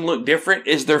makes them look different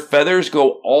is their feathers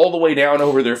go all the way down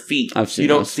over their feet. I've seen you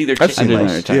don't those. see their I've chicken seen I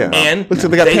legs. know what you're Yeah. talking about. And Looks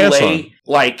like they got pants lay on.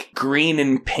 like green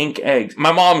and pink eggs.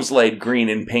 My mom's laid green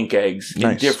and pink eggs in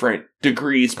Nice. different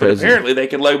degrees, but Crazy. apparently they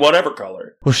can lay whatever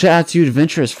color. Well, shout out to you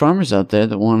adventurous farmers out there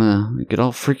that want to get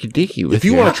all freaky deaky with If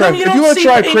you your- want to try, come you if don't you want to see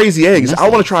try pink- crazy eggs, I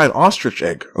Nothing. want to try an ostrich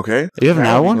egg. Okay. You haven't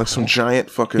had one? Like some giant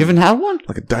fucking. You haven't had one?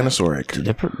 like a dinosaur egg.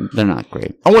 They're not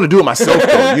great. I want to do it myself though.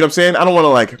 You know what I'm saying? I don't want to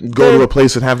like go to a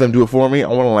place and have them do it for me. I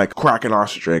want to like crack an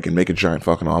ostrich egg and make a giant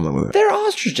fucking omelet with it. They're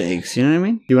ostrich eggs. You know what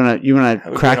I mean? You want to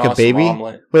would be crack an a awesome baby?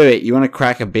 omelet. Wait. You want to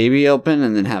crack a baby open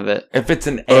and then have it If it's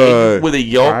an egg with a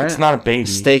yolk, alright. it's not a baby.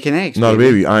 steak and eggs? Not a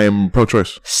baby. I am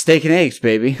pro-choice. Steak and eggs,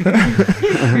 baby.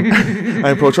 I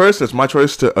am pro-choice. It's my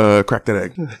choice to crack that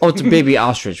egg. Oh, it's a baby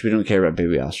ostrich. We don't care about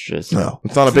baby ostriches. No,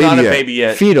 it's not a It's baby not a yet. baby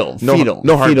yet. Fetal. No- fetal.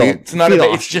 no heartbeat. fetal, It's not a fetal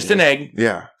baby. It's just an ostriches. egg.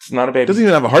 Yeah, It's not a it baby. doesn't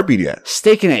even have a heartbeat yet.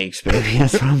 Steak and eggs, baby.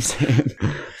 That's what I'm saying.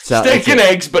 Steak and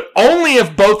eggs, but only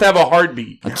if both have a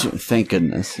heartbeat. Thank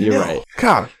goodness. You're right.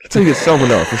 God, that's how you get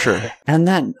salmonella for sure. And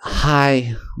that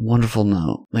high, wonderful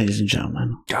note, ladies and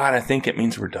gentlemen, God, I think it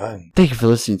means we're done. thank you for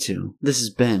listening to. This has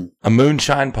been A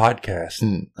Moonshine Podcast.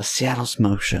 a Seattle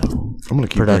Smoke Show I'm gonna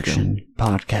keep production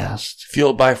podcast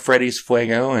Fueled by Freddy's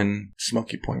Fuego and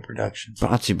Smoky Point Productions.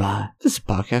 brought to you by this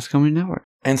Podcast Comedy Network.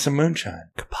 And some moonshine.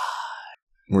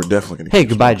 We're definitely gonna. Hey, keep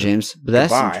goodbye, smoking. James.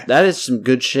 But that is some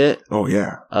good shit. Oh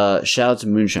yeah, Shout out to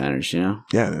Moonshiners, you know?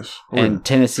 yeah, it is. And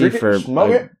Tennessee Drink it, for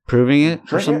smoke it, proving it or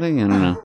drink it. something. I don't know.